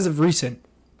mean, as of recent,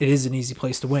 it is an easy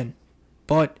place to win,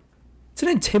 but it's an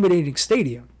intimidating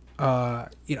stadium.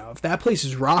 If that place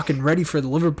is rocking, ready for the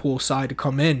Liverpool side to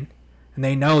come in, and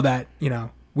they know that,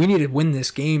 we need to win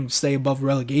this game to stay above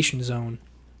relegation zone,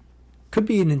 could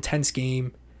be an intense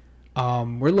game.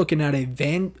 We're looking at a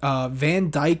Van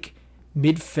Dijk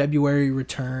mid-February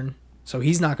return, so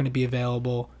he's not going to be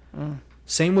available.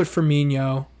 Same with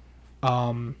Firmino.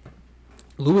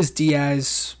 Luis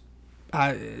Diaz,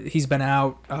 he's been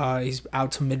out. He's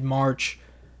out to mid-March.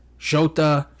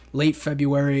 Jota, late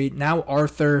February. Now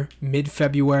Arthur,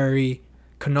 mid-February.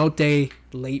 Konaté,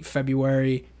 late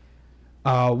February.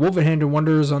 Wolverhampton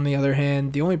Wanderers, on the other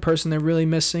hand, the only person they're really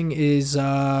missing is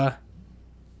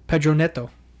Pedro Neto.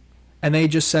 And they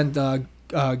just sent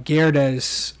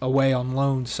Guedes away on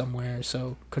loan somewhere.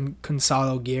 So,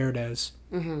 Gonzalo Guedes.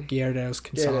 Mm-hmm. Guedes,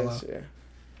 Gonzalo. Yeah.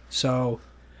 So,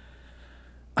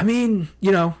 I mean,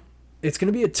 it's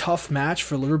going to be a tough match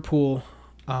for Liverpool.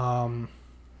 I'm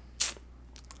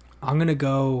going to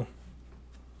go,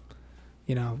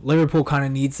 Liverpool kind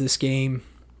of needs this game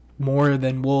more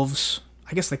than Wolves.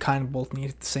 I guess they kind of both need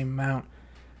it the same amount.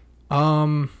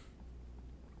 I'm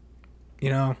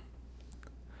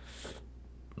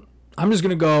just going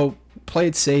to go play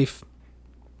it safe.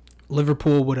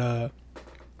 Liverpool would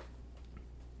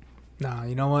Nah,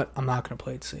 you know what? I'm not going to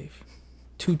play it safe.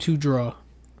 2-2 draw.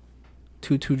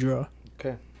 2-2 draw.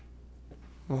 Okay.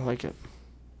 I like it.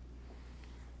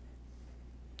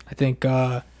 I think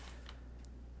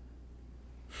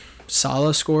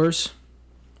Salah scores.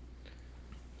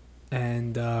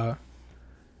 And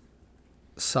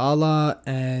Salah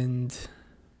and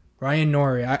Ryan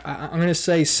Norrie. I'm going to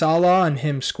say Salah and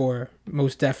him score,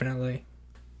 most definitely.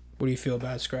 What do you feel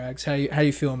about Scrags? How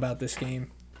you feeling about this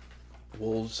game?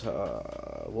 Wolves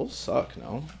suck,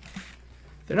 no?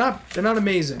 They're not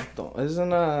amazing.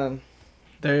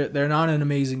 They're not an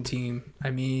amazing team.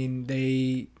 I mean,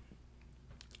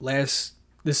 this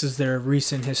is their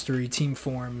recent history team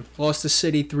form. Lost to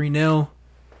City 3-0.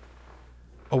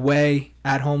 Away,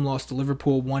 at home lost to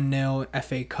Liverpool 1-0,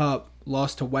 FA Cup,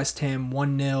 lost to West Ham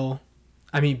 1-0.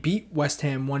 Beat West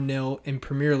Ham 1-0 in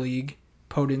Premier League.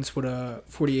 Podence with a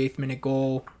 48th minute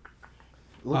goal.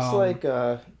 Looks like,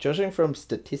 judging from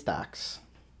statistics,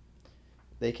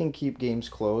 they can keep games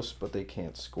close, but they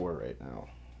can't score right now.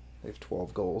 They have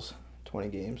 12 goals, 20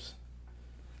 games.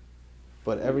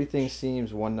 But everything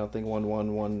seems 1-0,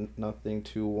 1-1, 1-0,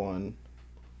 2-1.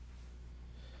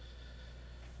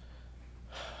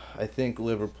 I think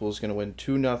Liverpool's going to win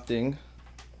 2-0.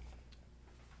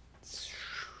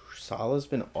 Salah's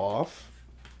been off.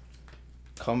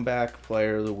 Comeback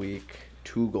player of the week,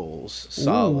 2 goals.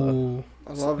 Salah. Ooh.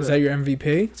 I love it. Is that your MVP?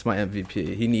 It's my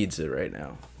MVP. He needs it right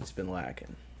now. He's been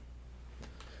lacking.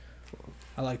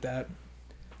 I like that.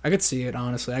 I could see it,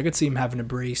 honestly. I could see him having a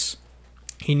brace.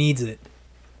 He needs it.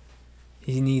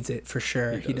 He needs it for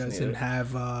sure. He doesn't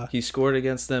have... He scored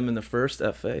against them in the first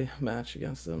FA match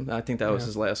against them. I think that was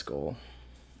his last goal.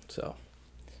 So.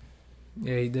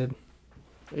 Yeah, he did.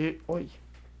 He did.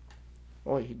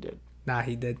 Nah,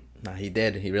 he did. Nah, he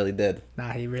did. He really did.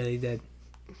 Nah, he really did.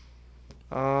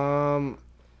 I'm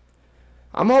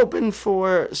hoping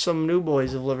for some new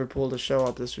boys of Liverpool to show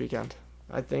up this weekend.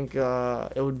 I think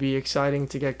it would be exciting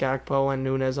to get Gakpo and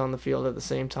Nunes on the field at the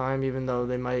same time, even though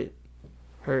they might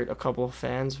hurt a couple of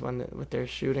fans with their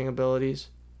shooting abilities.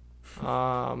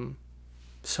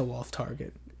 So off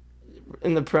target.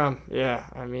 In the Prem, yeah.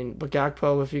 But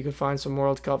Gakpo, if you could find some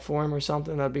World Cup form or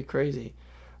something, that'd be crazy.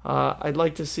 I'd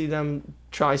like to see them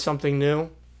try something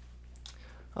new.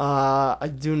 I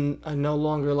no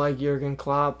longer like Jurgen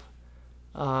Klopp.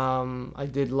 I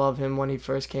did love him when he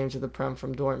first came to the Prem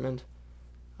from Dortmund.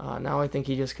 Now I think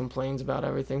he just complains about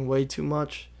everything way too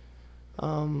much.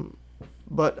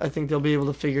 But I think they'll be able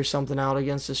to figure something out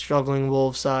against a struggling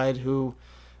Wolves side who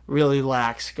really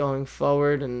lacks going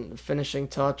forward and finishing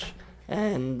touch,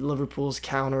 and Liverpool's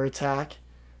counter-attack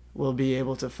will be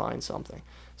able to find something.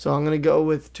 So I'm going to go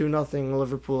with 2-0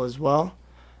 Liverpool as well.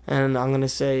 And I'm going to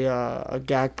say a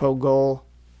Gakpo goal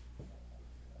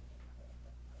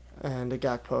and a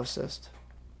Gakpo assist.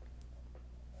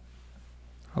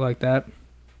 I like that.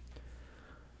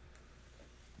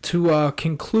 To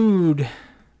conclude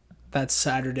that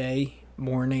Saturday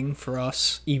morning for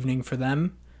us, evening for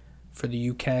them, for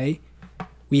the UK,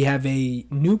 we have a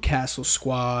Newcastle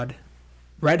squad,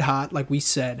 red hot, like we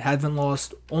said, haven't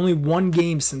lost only one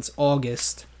game since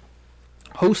August,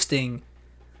 hosting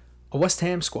a West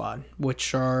Ham squad,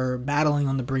 which are battling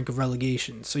on the brink of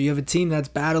relegation. So you have a team that's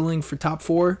battling for top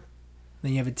four,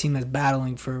 then you have a team that's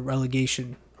battling for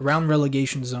relegation, around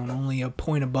relegation zone, only a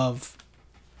point above.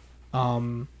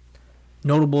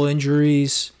 Notable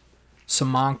injuries: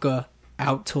 Samanka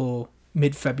out till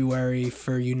mid-February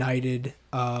for United,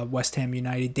 West Ham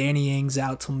United. Danny Ings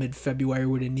out till mid-February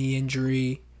with a knee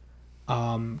injury.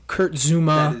 Kurt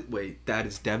Zuma. That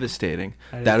is devastating.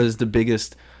 That is the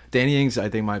biggest. Danny Ings, I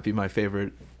think, might be my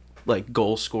favorite, like,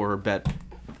 goal scorer bet.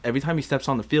 Every time he steps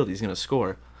on the field, he's gonna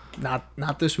score.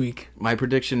 Not this week. My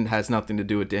prediction has nothing to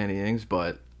do with Danny Ings,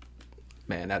 but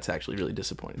man, that's actually really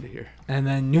disappointing to hear. And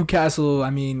then Newcastle,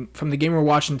 I mean, from the game we're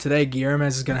watching today, Guillermo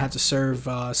is going to have to serve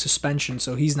suspension,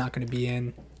 so he's not going to be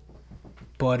in.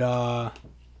 But,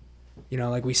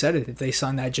 like we said, if they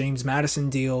sign that James Maddison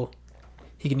deal,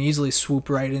 he can easily swoop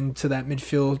right into that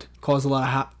midfield, cause a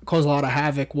lot of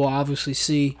havoc. We'll obviously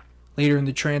see later in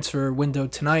the transfer window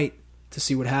tonight to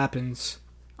see what happens,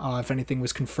 if anything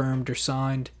was confirmed or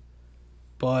signed.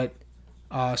 But,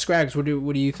 Scrags, what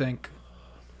do you think?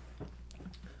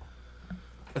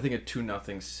 I think a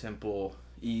 2-0 simple,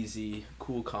 easy,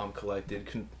 cool, calm, collected.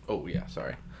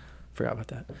 Forgot about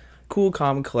that. Cool,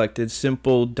 calm, collected,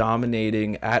 simple,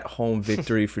 dominating, at-home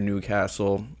victory for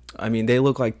Newcastle. I mean, they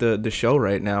look like the show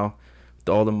right now. With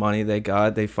all the money they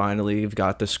got, they finally have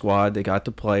got the squad. They got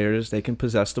the players. They can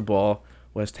possess the ball.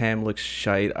 West Ham looks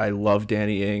shite. I love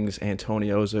Danny Ings.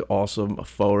 Antonio's an awesome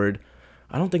forward.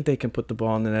 I don't think they can put the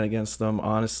ball in the net against them,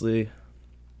 honestly.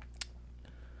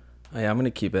 Yeah, I'm going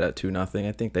to keep it at 2-0.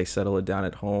 I think they settle it down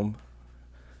at home.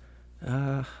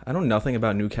 I know nothing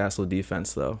about Newcastle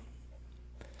defense, though.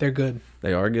 They're good.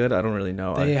 They are good? I don't really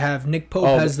know. They have Nick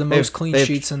Pope has the most clean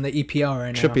sheets in the EPL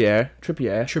right now. Trippier.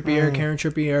 Kieran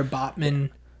Trippier, Botman,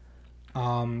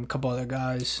 a couple other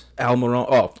guys. Almiron.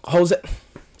 Oh, Jose.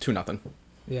 2-0.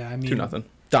 Yeah, I mean 2-0.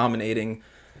 Dominating.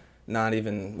 Not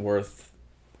even worth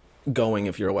going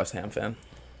if you're a West Ham fan.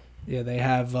 Yeah, they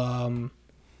have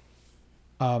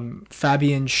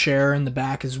Fabian Schär in the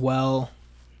back as well,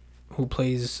 who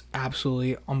plays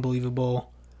absolutely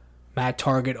unbelievable. Matt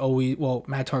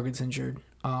Target's injured.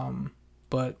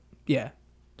 But yeah,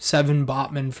 Seven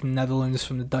Botman from Netherlands,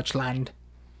 from the Dutchland.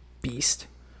 Beast.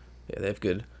 Yeah, they have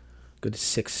good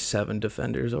 6-7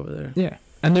 defenders over there. Yeah.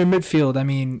 And their midfield, I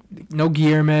mean, no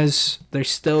Guillermes. They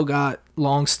still got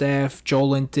Longstaff, Joel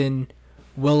Linton,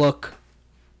 Willock,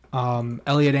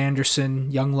 Elliot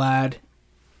Anderson, young lad.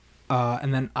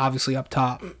 And then obviously up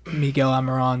top, Miguel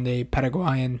Almiron, the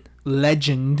Paraguayan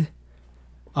legend,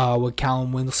 with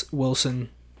Callum Wilson,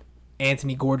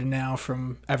 Anthony Gordon now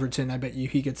from Everton. I bet you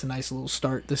he gets a nice little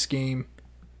start this game.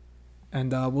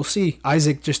 And we'll see.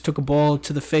 Isaac just took a ball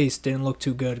to the face, didn't look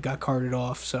too good, got carted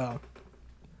off. So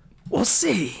we'll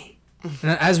see.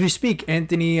 And as we speak,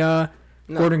 Anthony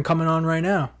Gordon coming on right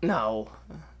now. No.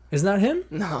 Isn't that him?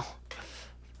 No.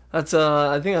 That's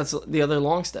I think that's the other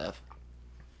Longstaff.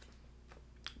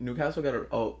 Newcastle got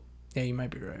a... Yeah, you might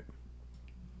be right.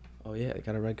 Oh, yeah, they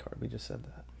got a red card. We just said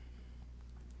that.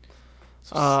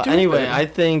 Anyway, I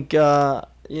think, I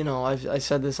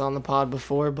said this on the pod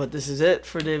before, but this is it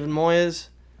for David Moyes.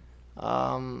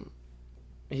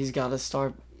 He's got to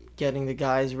start getting the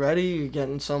guys ready,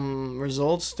 getting some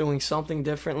results, doing something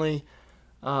differently.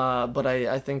 But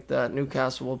I think that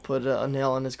Newcastle will put a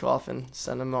nail in his coffin,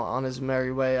 send him on his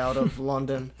merry way out of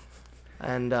London.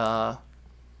 And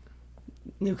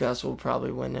Newcastle will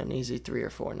probably win an easy 3 or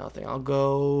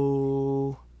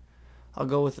 4-0. I'll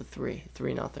go with a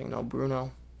 3-0. No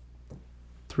Bruno.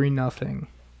 3-0.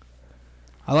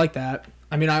 I like that.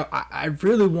 I mean, I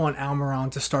really want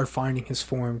Almiron to start finding his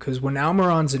form, because when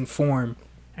Almiron's in form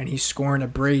and he's scoring a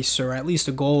brace or at least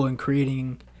a goal and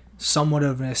creating somewhat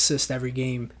of an assist every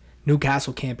game,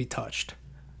 Newcastle can't be touched.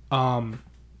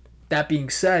 That being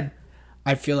said,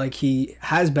 I feel like he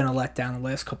has been a letdown the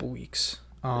last couple weeks.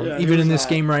 Even in this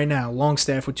game right now,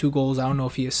 Longstaff with 2 goals. I don't know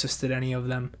if he assisted any of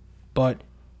them, but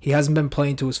he hasn't been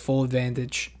playing to his full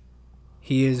advantage.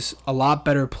 He is a lot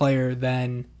better player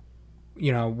than,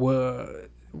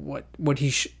 what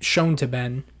he's shown to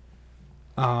been.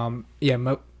 Almiron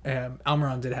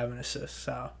did have an assist,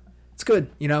 so it's good.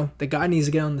 The guy needs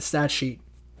to get on the stat sheet.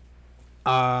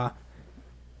 I'm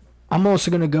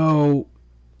also gonna go.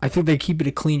 I think they keep it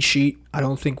a clean sheet. I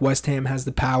don't think West Ham has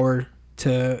the power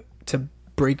to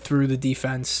break through the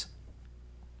defense.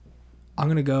 I'm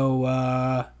gonna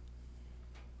go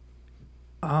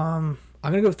I'm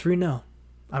gonna go 3-0.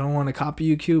 I don't want to copy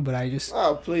you, Q, but I just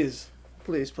Oh, please.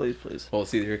 Please. Well,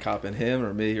 it's either you're copying him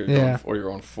or me, or Yeah. or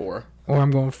you're on 4. or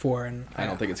I'm going 4, and I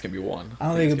don't think it's gonna be 1. I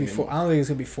don't think it'll be 4. I don't think it's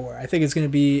gonna be 4. I think it's gonna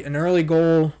be an early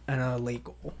goal and a late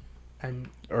goal, and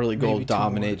Early goal, maybe 2 more.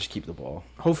 dominate, just keep the ball.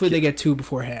 Hopefully they get 2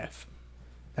 before half.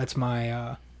 That's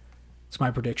my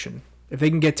prediction. If they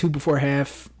can get 2 before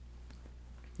half,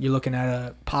 you're looking at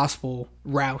a possible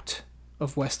rout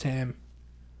of West Ham.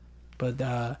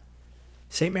 But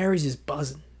St. Mary's is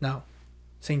buzzing. No,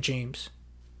 St. James.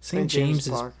 St. James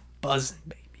is Park. buzzing,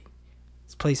 baby.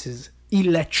 This place is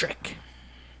electric.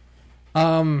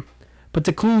 But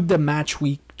to conclude the match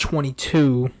week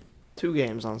 22, 2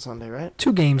 games on Sunday, right?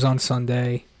 2 games on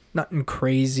Sunday. Nothing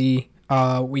crazy.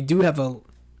 We do have a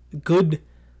good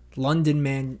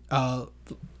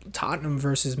Tottenham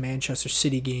versus Manchester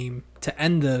City game to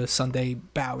end the Sunday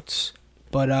bouts.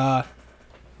 But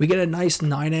we get a nice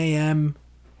 9 a.m.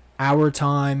 our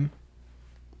time,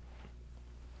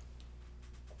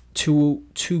 2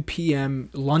 p.m.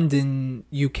 London,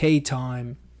 UK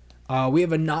time. We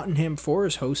have a Nottingham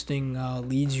Forest hosting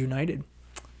Leeds United.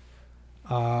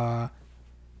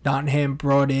 Nottingham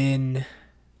brought in...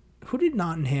 Who did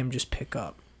Nottingham just pick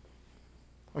up?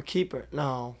 A keeper?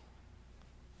 No.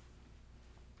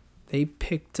 They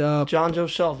picked up... John Joe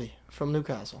Shelby from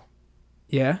Newcastle.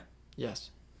 Yeah? Yes.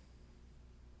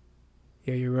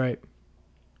 Yeah, you're right.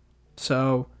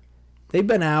 So, they've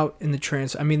been out in the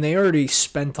transfer... I mean, they already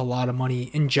spent a lot of money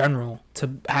in general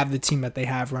to have the team that they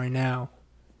have right now.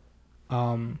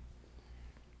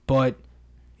 But,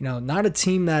 not a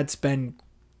team that's been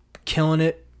killing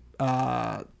it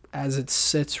as it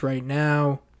sits right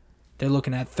now. They're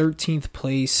looking at 13th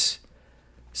place,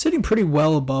 sitting pretty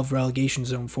well above relegation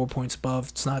zone, 4 points above.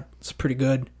 It's pretty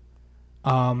good.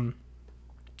 Morgan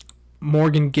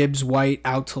Gibbs White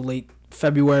out till late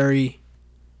February.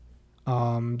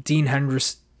 Dean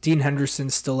Henderson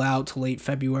still out till late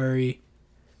February.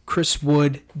 Chris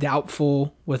Wood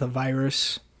doubtful with a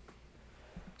virus,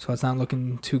 so it's not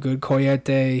looking too good.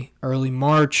 Coyote early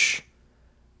March.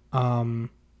 And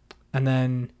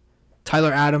then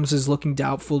Tyler Adams is looking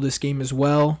doubtful this game as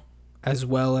well as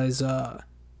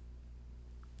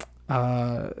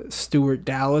Stuart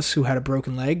Dallas, who had a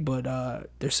broken leg, but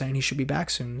they're saying he should be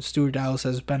back soon. Stuart Dallas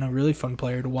has been a really fun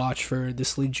player to watch for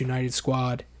this Leeds United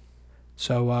squad.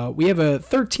 So we have a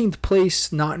 13th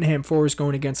place Nottingham Forest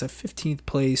going against a 15th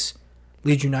place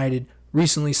Leeds United.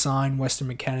 Recently signed Weston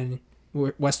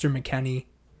McKennie.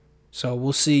 So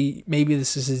we'll see. Maybe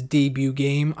this is his debut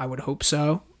game. I would hope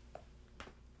so.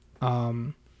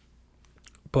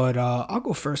 But I'll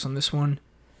go first on this one.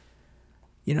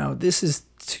 This is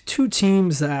two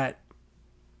teams that,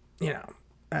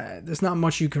 there's not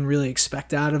much you can really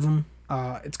expect out of them.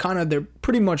 They're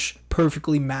pretty much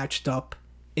perfectly matched up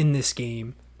in this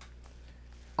game.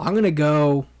 I'm going to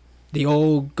go the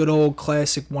good old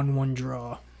classic 1-1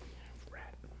 draw.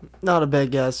 Not a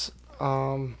bad guess.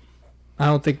 I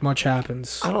don't think much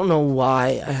happens. I don't know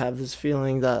why I have this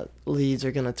feeling that Leeds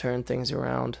are going to turn things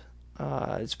around.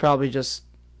 It's probably just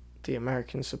the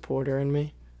American supporter in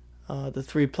me. The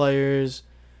 3 players,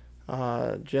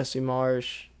 Jesse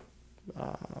Marsh,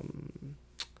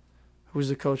 who's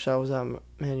the coach that was at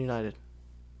Man United?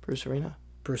 Bruce Arena?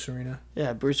 Bruce Arena.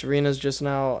 Yeah, Bruce Arena's just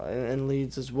now in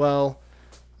Leeds as well.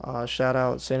 Shout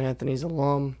out St. Anthony's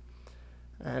alum.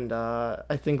 And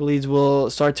I think Leeds will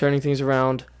start turning things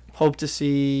around. Hope to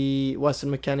see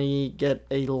Weston McKennie get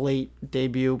a late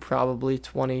debut, probably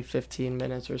 20, 15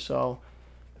 minutes or so.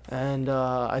 And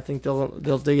I think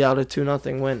they'll dig out a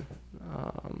 2-0 win.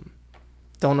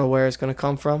 Don't know where it's going to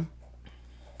come from,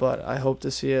 but I hope to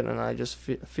see it, and I just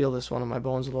feel this one in my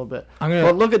bones a little bit.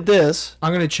 But look at this.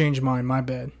 I'm going to change mine. My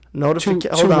bad. Hold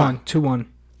on. 2-1.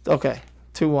 Okay,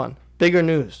 2-1. Bigger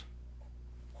news.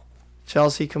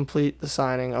 Chelsea complete the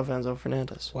signing of Enzo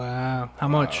Fernandez. Wow. How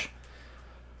much?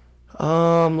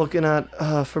 I'm looking at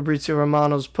Fabrizio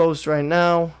Romano's post right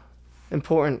now.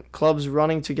 Important. Clubs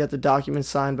running to get the documents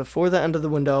signed before the end of the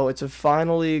window. It's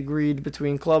finally agreed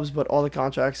between clubs, but all the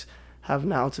contracts have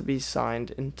now to be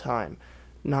signed in time.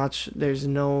 There's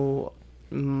no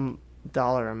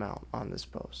dollar amount on this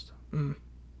post.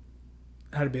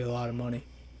 Had to be a lot of money.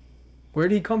 Where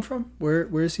did he come from?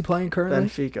 Where is he playing currently?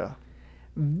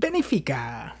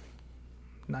 Benfica.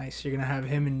 Nice. You're gonna have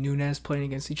him and Nunes playing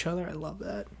against each other. I love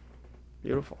that.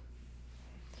 Beautiful.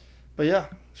 But yeah,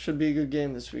 should be a good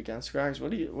game this weekend. Scraggs,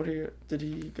 did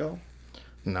he go?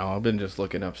 No, I've been just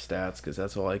looking up stats because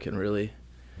that's all I can really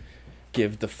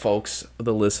give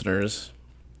the listeners.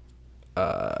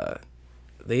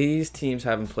 These teams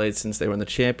haven't played since they were in the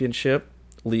championship.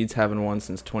 Leeds haven't won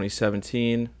since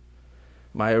 2017.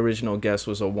 My original guess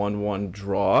was a 1-1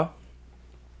 draw.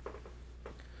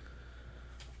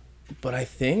 But I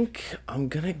think I'm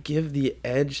going to give the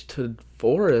edge to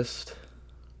Forest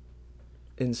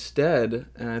instead.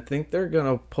 And I think they're going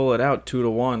to pull it out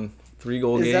 2-1.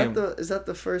 3-goal game. Is that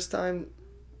the first time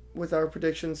with our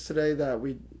predictions today that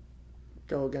we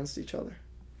go against each other?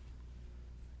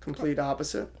 Complete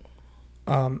opposite?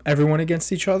 Everyone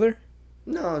against each other?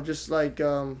 No, just like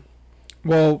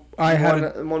Well, I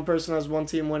had one person has one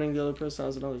team winning, the other person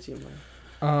has another team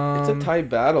winning. It's a tight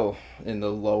battle in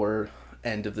the lower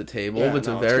end of the table, Yeah, but it's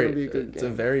no, a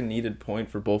very needed point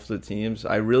for both the teams.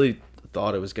 I really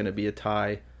thought it was going to be a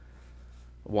tie,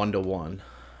 1-1.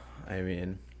 I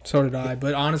mean, so did I,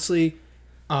 but honestly,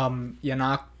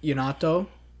 Yanato,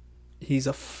 he's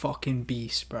a fucking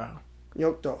beast, bro.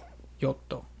 Yokto.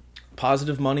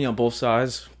 positive money on both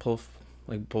sides, both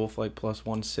plus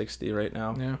 160 right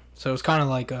now. Yeah, so it's kind of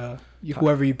like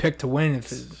whoever you pick to win.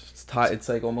 If It's tie. It's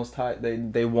like almost tie.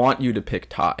 They want you to pick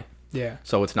tie, yeah,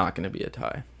 so it's not going to be a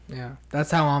tie. yeah,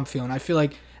 that's how I'm feeling. I feel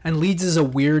like, and Leeds is a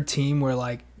weird team where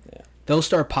like they'll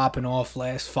start popping off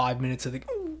last 5 minutes of the.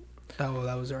 That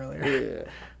was earlier.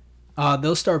 Yeah.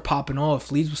 They'll start popping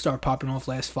off. Leeds will start popping off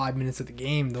last 5 minutes of the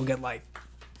game. They'll get like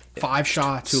 5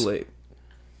 shots. Too late.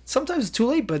 Sometimes it's too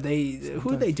late, but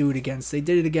who did they do it against? They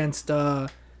did it against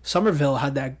Somerville.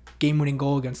 Had that game-winning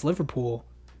goal against Liverpool,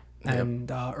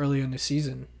 and earlier in the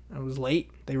season, it was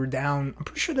late. They were down. I'm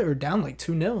pretty sure they were down like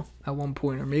 2-0 at one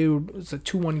point, or maybe it was a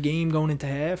 2-1 game going into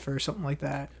half or something like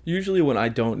that. Usually, when I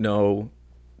don't know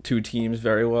two teams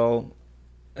very well,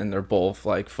 and they're both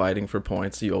like fighting for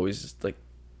points, I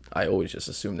always just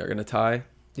assume they're gonna tie.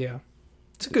 Yeah,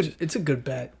 it's a good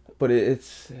bet. But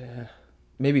it's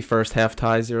maybe first half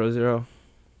tie 0-0.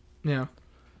 Yeah.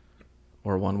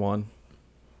 Or 1-1.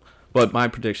 But my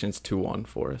prediction's 2-1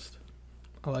 Forest.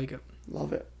 I like it.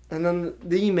 Love it. And then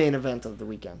the main event of the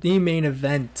weekend. The main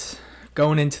event.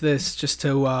 Going into this, just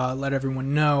to let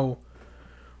everyone know,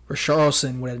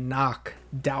 Richarlison with a knock,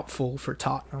 doubtful for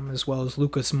Tottenham, as well as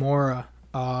Lucas Moura,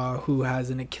 who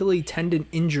has an Achilles tendon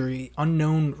injury,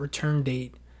 unknown return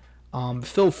date.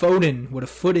 Phil Foden with a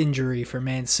foot injury for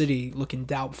Man City, looking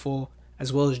doubtful,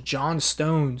 as well as John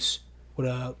Stones with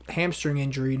a hamstring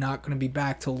injury, not going to be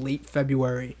back till late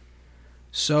February.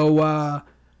 So,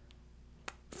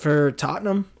 for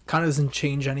Tottenham, kind of doesn't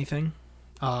change anything.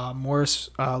 Lucas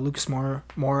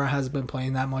Moura hasn't been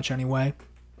playing that much anyway.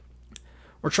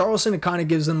 Richarlison, it kind of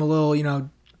gives them a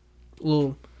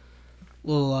little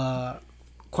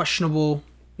questionable,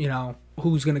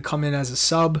 who's going to come in as a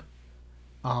sub.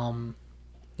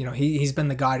 He's been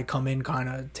the guy to come in, kind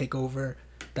of take over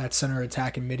that center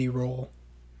attack and midi role,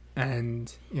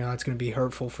 and it's going to be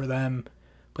hurtful for them.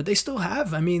 But they still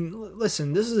have. I mean,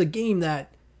 listen, this is a game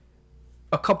that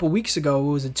a couple weeks ago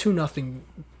it was a 2-0.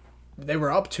 They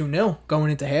were up 2-0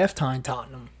 going into halftime.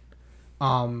 Tottenham.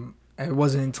 And it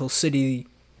wasn't until City,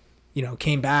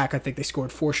 came back. I think they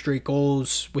scored 4 straight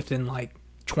goals within like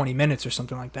 20 minutes or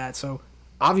something like that. So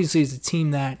obviously, it's a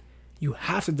team that you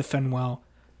have to defend well.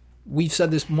 We've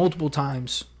said this multiple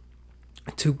times.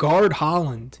 To guard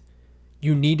Haaland,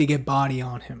 you need to get body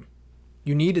on him.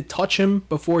 You need to touch him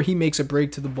before he makes a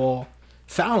break to the ball.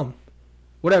 Foul him.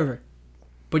 Whatever.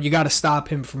 But you got to stop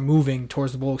him from moving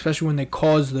towards the ball, especially when they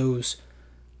cause those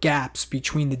gaps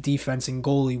between the defense and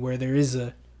goalie where there is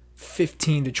a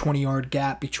 15 to 20 yard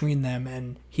gap between them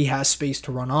and he has space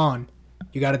to run on.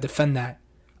 You got to defend that.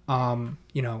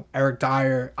 Eric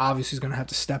Dyer obviously is going to have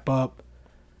to step up.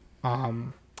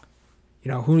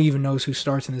 Who even knows who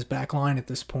starts in his back line at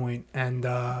this point? And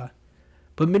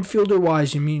but midfielder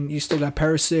wise, you still got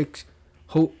Perisic,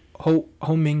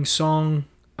 Ho-Ming Song,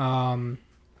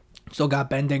 still got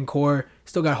Bendencourt,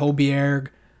 still got Hobjerg.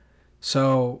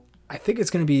 So I think it's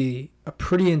going to be a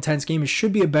pretty intense game. It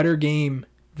should be a better game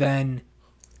than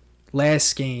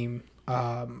last game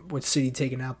with City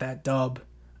taking out that dub.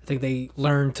 I think they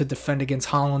learned to defend against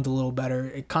Haaland a little better.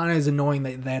 It kind of is annoying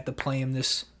that they had to play him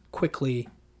this quickly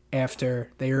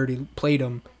after they already played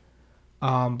him.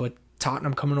 But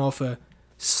Tottenham coming off a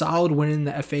solid win in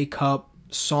the FA Cup.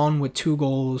 Son with 2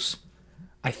 goals.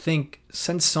 I think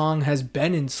since Son has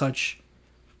been in such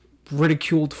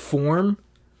ridiculed form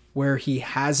where he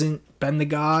hasn't been the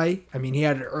guy. I mean, he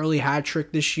had an early hat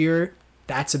trick this year.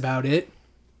 That's about it.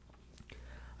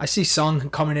 I see Son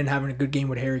coming in having a good game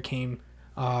with Harry Kane.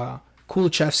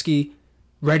 Kulusevski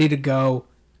ready to go,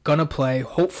 gonna play.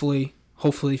 Hopefully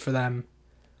for them.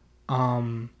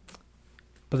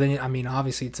 But then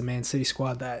obviously it's a Man City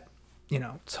squad that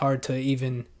it's hard to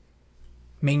even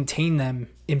maintain them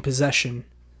in possession.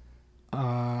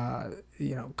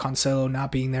 Cancelo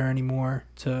not being there anymore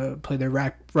to play their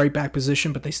right back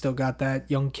position, but they still got that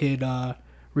young kid,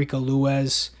 Rico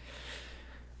Luez.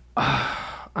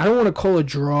 I don't want to call a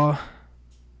draw.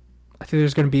 I think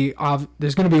there's gonna be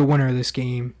a winner of this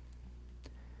game.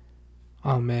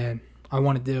 Oh man, I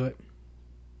want to do it.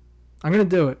 I'm gonna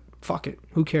do it. Fuck it.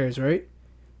 Who cares, right?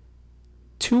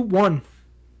 2-1.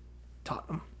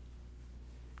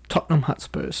 Tottenham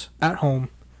Hotspurs at home.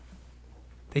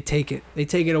 They take it. They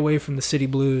take it away from the City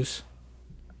Blues.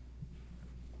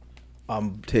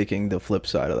 I'm taking the flip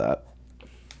side of that.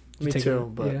 Me Take too,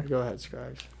 it, but yeah. go ahead,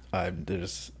 Scruggs. I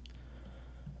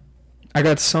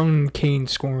got Son Kane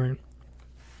scoring.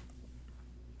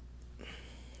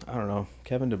 I don't know.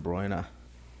 Kevin De Bruyne.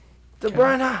 De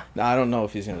Bruyne. I don't know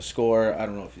if he's going to score. I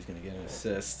don't know if he's going to get an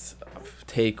assist.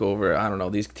 Takeover. I don't know.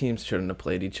 These teams shouldn't have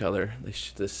played each other.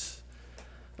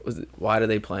 Why do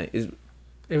they play?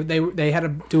 They had to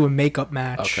do a makeup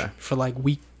match Okay. for like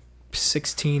week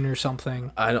 16 or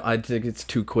something. I think it's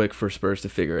too quick for Spurs to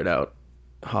figure it out.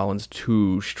 Holland's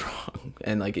too strong,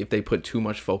 and like if they put too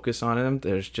much focus on him,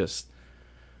 there's just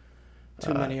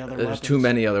Too many other there's weapons. too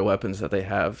many other weapons that they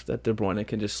have that De Bruyne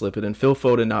can just slip it in. Phil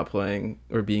Foden not playing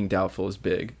or being doubtful is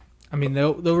big. I mean,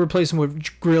 they'll replace him with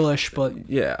Grealish, but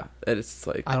Yeah, and it's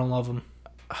like I don't love him.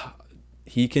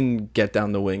 he can get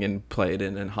down the wing and play it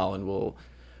in, and Holland will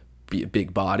be a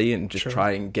big body and just Sure.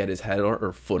 try and get his head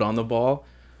or foot on the ball,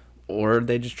 or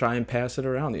they just try and pass it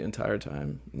around the entire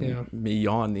time. Yeah. Me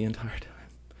yawn the entire time.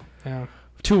 Yeah.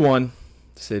 2-1,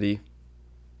 City.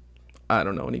 I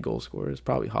don't know any goal scorers.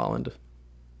 Probably Holland.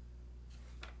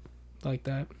 Like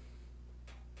that.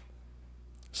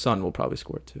 Son will probably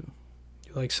score too.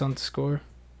 You like Son to score?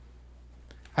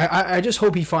 I just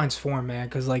hope he finds form, man,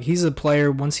 because like he's a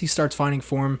player. Once he starts finding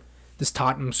form, this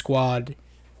Tottenham squad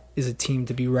is a team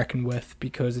to be reckoned with,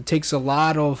 because it takes a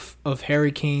lot of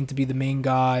Harry Kane to be the main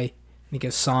guy, and he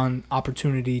gives Son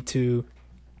opportunity to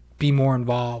be more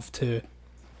involved, to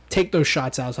take those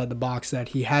shots outside the box that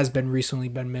he has recently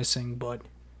been missing. But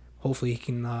hopefully he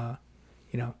can,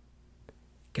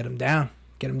 get him down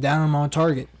and on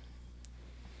target.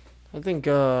 I think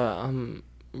I'm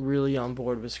really on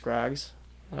board with Scraggs.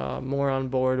 More on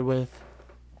board with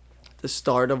the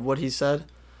start of what he said,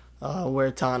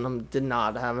 where Tottenham did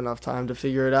not have enough time to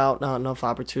figure it out, not enough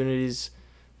opportunities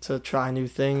to try new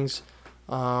things.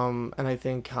 And I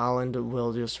think Holland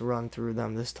will just run through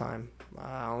them this time.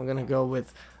 I'm going to go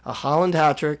with a Holland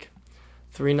hat-trick,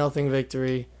 3-0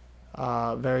 victory,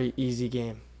 very easy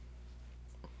game.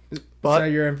 Is But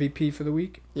that your MVP for the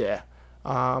week? yeah,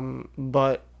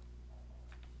 but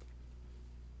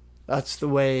that's the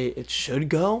way it should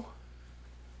go.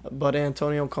 But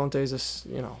Antonio Conte is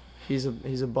he's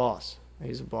a boss.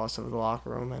 He's a boss of the locker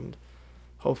room, and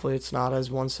hopefully it's not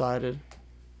as one-sided.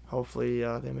 Hopefully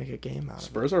they make a game out of it.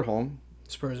 Spurs are home.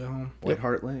 Spurs at home. White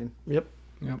Hart Lane. Yep.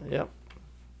 Yep.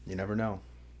 You never know.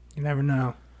 You never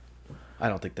know. I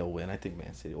don't think they'll win. I think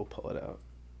Man City will pull it out.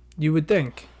 You would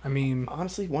think. I mean,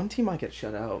 Honestly, one team might get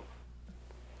shut out.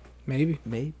 maybe.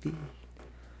 Maybe.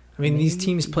 I mean, these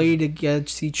teams Maybe. played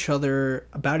against each other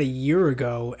about a year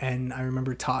ago, and I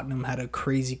remember Tottenham had a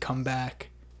crazy comeback.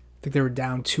 I think they were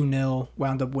down 2-0,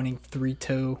 wound up winning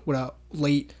 3-2 with a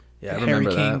late Yeah, I Harry remember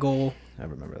Kane that. goal. I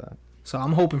remember that. So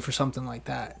I'm hoping for something like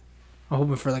that. I'm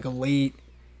hoping for like a late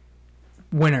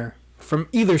winner from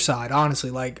either side. Honestly,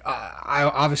 like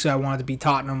I wanted to be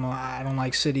Tottenham. I don't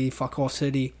like City. Fuck off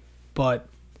City. But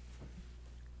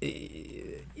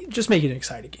just make it an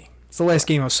exciting game. It's the last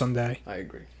game of Sunday. I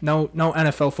agree. No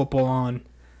NFL football on.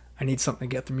 I need something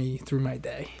to get me through my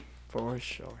day. For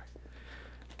sure.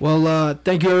 Well,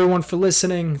 thank you everyone for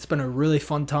listening. It's been a really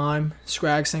fun time.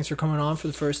 Scraggs, thanks for coming on for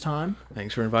the first time.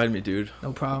 Thanks for inviting me, dude.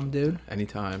 No problem, dude.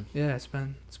 Anytime. Yeah, it's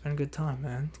been a good time,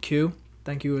 man. Q,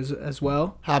 thank you as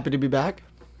well. Happy to be back.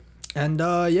 And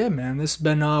yeah, man, this has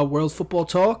been World Football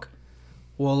Talk.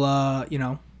 Well,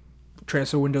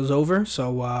 transfer window's over,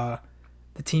 so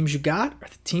the teams you got are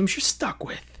the teams you're stuck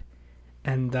with.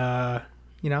 And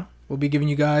we'll be giving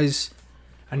you guys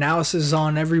analysis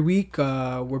on every week.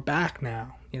 We're back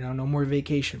now. No more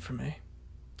vacation for me.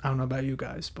 I don't know about you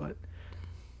guys, but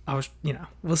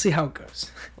we'll see how it goes.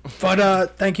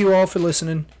 But thank you all for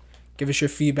listening. Give us your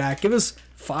feedback. Give us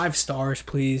 5 stars,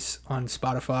 please, on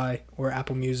Spotify or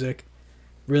Apple Music.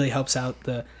 Really helps out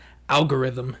the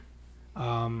algorithm.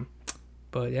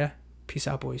 But yeah, peace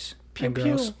out, boys Pew, and pew.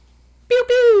 girls. Pew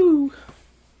pew.